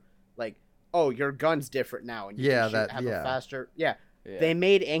higher, like, oh, your gun's different now and you Yeah, can that- have yeah. a faster. Yeah. Yeah. They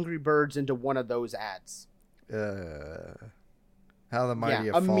made Angry Birds into one of those ads. How the mighty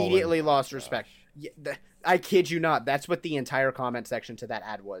Yeah, have immediately fallen. lost respect. Yeah, I kid you not. That's what the entire comment section to that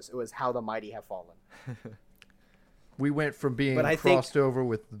ad was. It was how the mighty have fallen. We went from being But I think- crossed over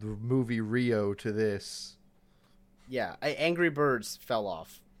with the movie Rio to this. Yeah, Angry Birds fell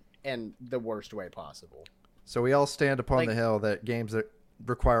off in the worst way possible. So we all stand upon Like- the hill that games that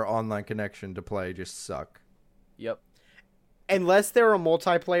require online connection to play just suck. Yep. Unless they're a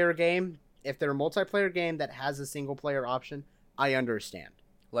multiplayer game, if they're a multiplayer game that has a single player option, I understand.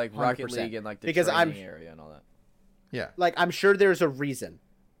 Like Rocket 100%. League and like the Because I'm- training area and all that. Yeah. Like, I'm sure there's a reason.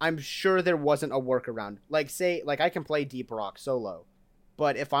 I'm sure there wasn't a workaround. Like, say, like I can play Deep Rock solo,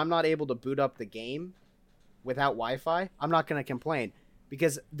 but if I'm not able to boot up the game without Wi-Fi, I'm not going to complain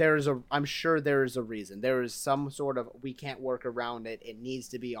because I'm sure there is a reason. There is some sort of, we can't work around it. It needs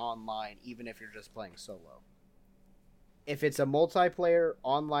to be online, even if you're just playing solo. If it's a multiplayer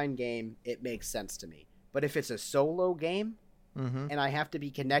online game, it makes sense to me. But if it's a solo game, Mm-hmm. and I have to be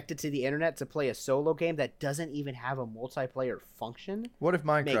connected to the internet to play a solo game that doesn't even have a multiplayer function, What if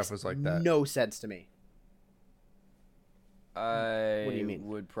Minecraft makes was like that? no sense to me. I What do you mean?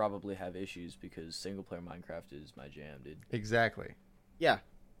 would probably have issues because single player Minecraft is my jam, dude. Exactly. Yeah,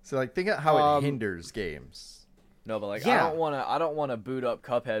 So like, think of how it Um, hinders games. No, but like Yeah. I don't want to boot up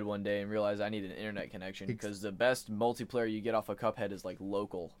Cuphead one day and realize I need an internet connection because the best multiplayer you get off of Cuphead is like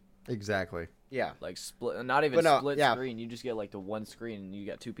local, Exactly. yeah. like split, not even But no, split yeah. screen. You just get like the one screen and you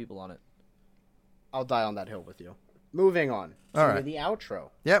got two people on it. I'll die on that hill with you. Moving on All to right. the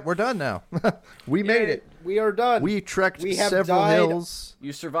outro. Yeah, we're done now. We made it. We are done. We trekked We have several died hills.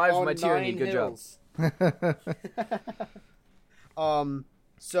 You survived on my tyranny. 9 Good job. hills.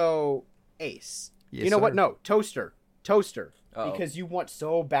 So Ace. Yes, you know what? sir. No, Toaster. Uh-oh. Because you want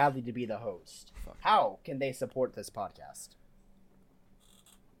so badly to be the host. Fuck. How can they support this podcast?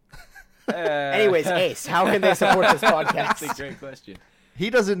 Anyways, Anyways, Ace, how can they support this That's a podcast? great question. He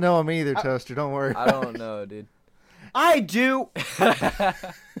doesn't know him either, Toaster. Don't worry. I don't know, dude. I do.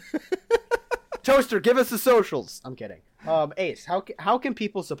 Toaster, give us the socials. I'm kidding. Ace, how can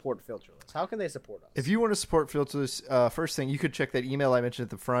people support Filterless? How can they support us? If you want to support Filterless, first thing, you could check that email I mentioned at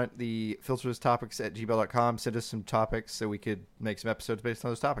the front, the filterlesstopics@gmail.com. Send us some topics so we could make some episodes based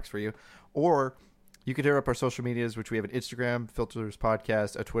on those topics for you. Or you could hit up our social medias, which we have an Instagram, Filterless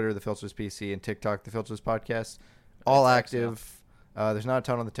Podcast, a Twitter, the Filterless PC, and TikTok, the Filterless Podcast. All active. There's not a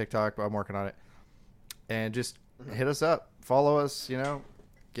ton on the TikTok, but I'm working on it. And just hit us up. Follow us,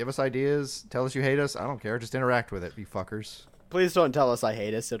 give us ideas. Tell us you hate us. I don't care. Just interact with it, you fuckers. Please don't tell us I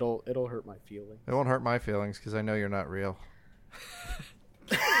hate us. It'll hurt my feelings. It won't hurt my feelings because I know you're not real.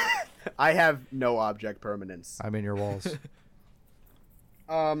 I have no object permanence. I'm in your walls.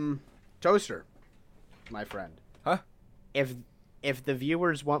 Toaster, my friend. Huh? If the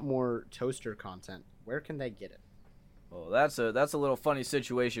viewers want more Toaster content, where can they get it? Well, that's a little funny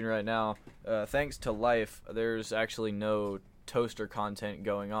situation right now. Thanks to life, there's actually no Toaster content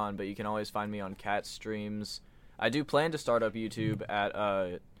going on, but you can always find me on Cat Streams. I do plan to start up YouTube at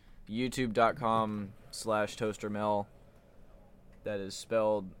youtube.com/toastermel. That is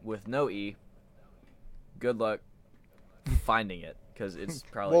spelled with no E. Good luck finding it, because it's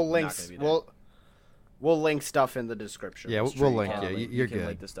probably not going to be there. We'll link stuff in the description. Yeah, we'll link. Yeah, you're can good.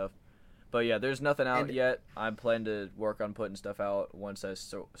 link the stuff. But yeah, there's nothing out yet. I'm planning to work on putting stuff out once I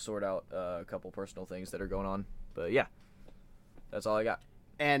sort out a couple personal things that are going on. But yeah, that's all I got.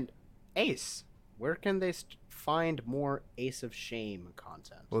 And Ace, where can they find more Ace of Shame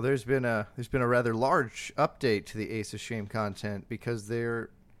content? Well, there's been a rather large update to the Ace of Shame content because there's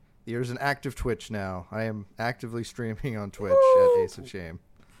an active Twitch now. I am actively streaming on Twitch at Ace of Shame.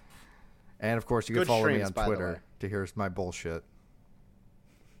 And of course, you can follow me on Twitter to hear my bullshit.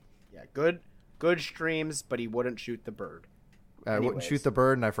 Yeah, good streams, but he wouldn't shoot the bird. I wouldn't shoot the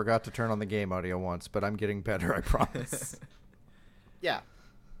bird, and I forgot to turn on the game audio once, but I'm getting better, I promise. Yeah.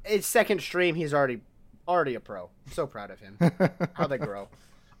 His second stream, he's already a pro. I'm so proud of him. How they grow.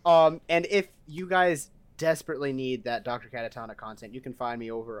 And if you guys desperately need that Dr. Catatonic content, you can find me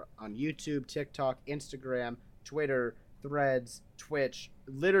over on YouTube, TikTok, Instagram, Twitter, Threads, Twitch,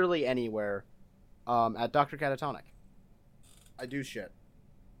 literally anywhere at Dr. Catatonic. I do shit.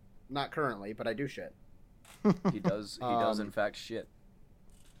 Not currently, but I do shit. He does in fact shit.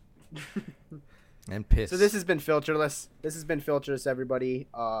 And piss. So this has been Filterless. Everybody.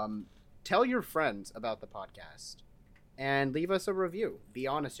 Tell your friends about the podcast and leave us a review. Be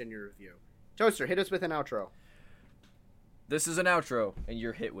honest in your review. Toaster, hit us with an outro. This is an outro, and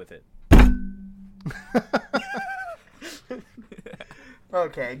you're hit with it.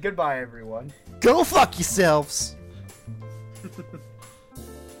 Okay, goodbye, everyone. Go fuck yourselves!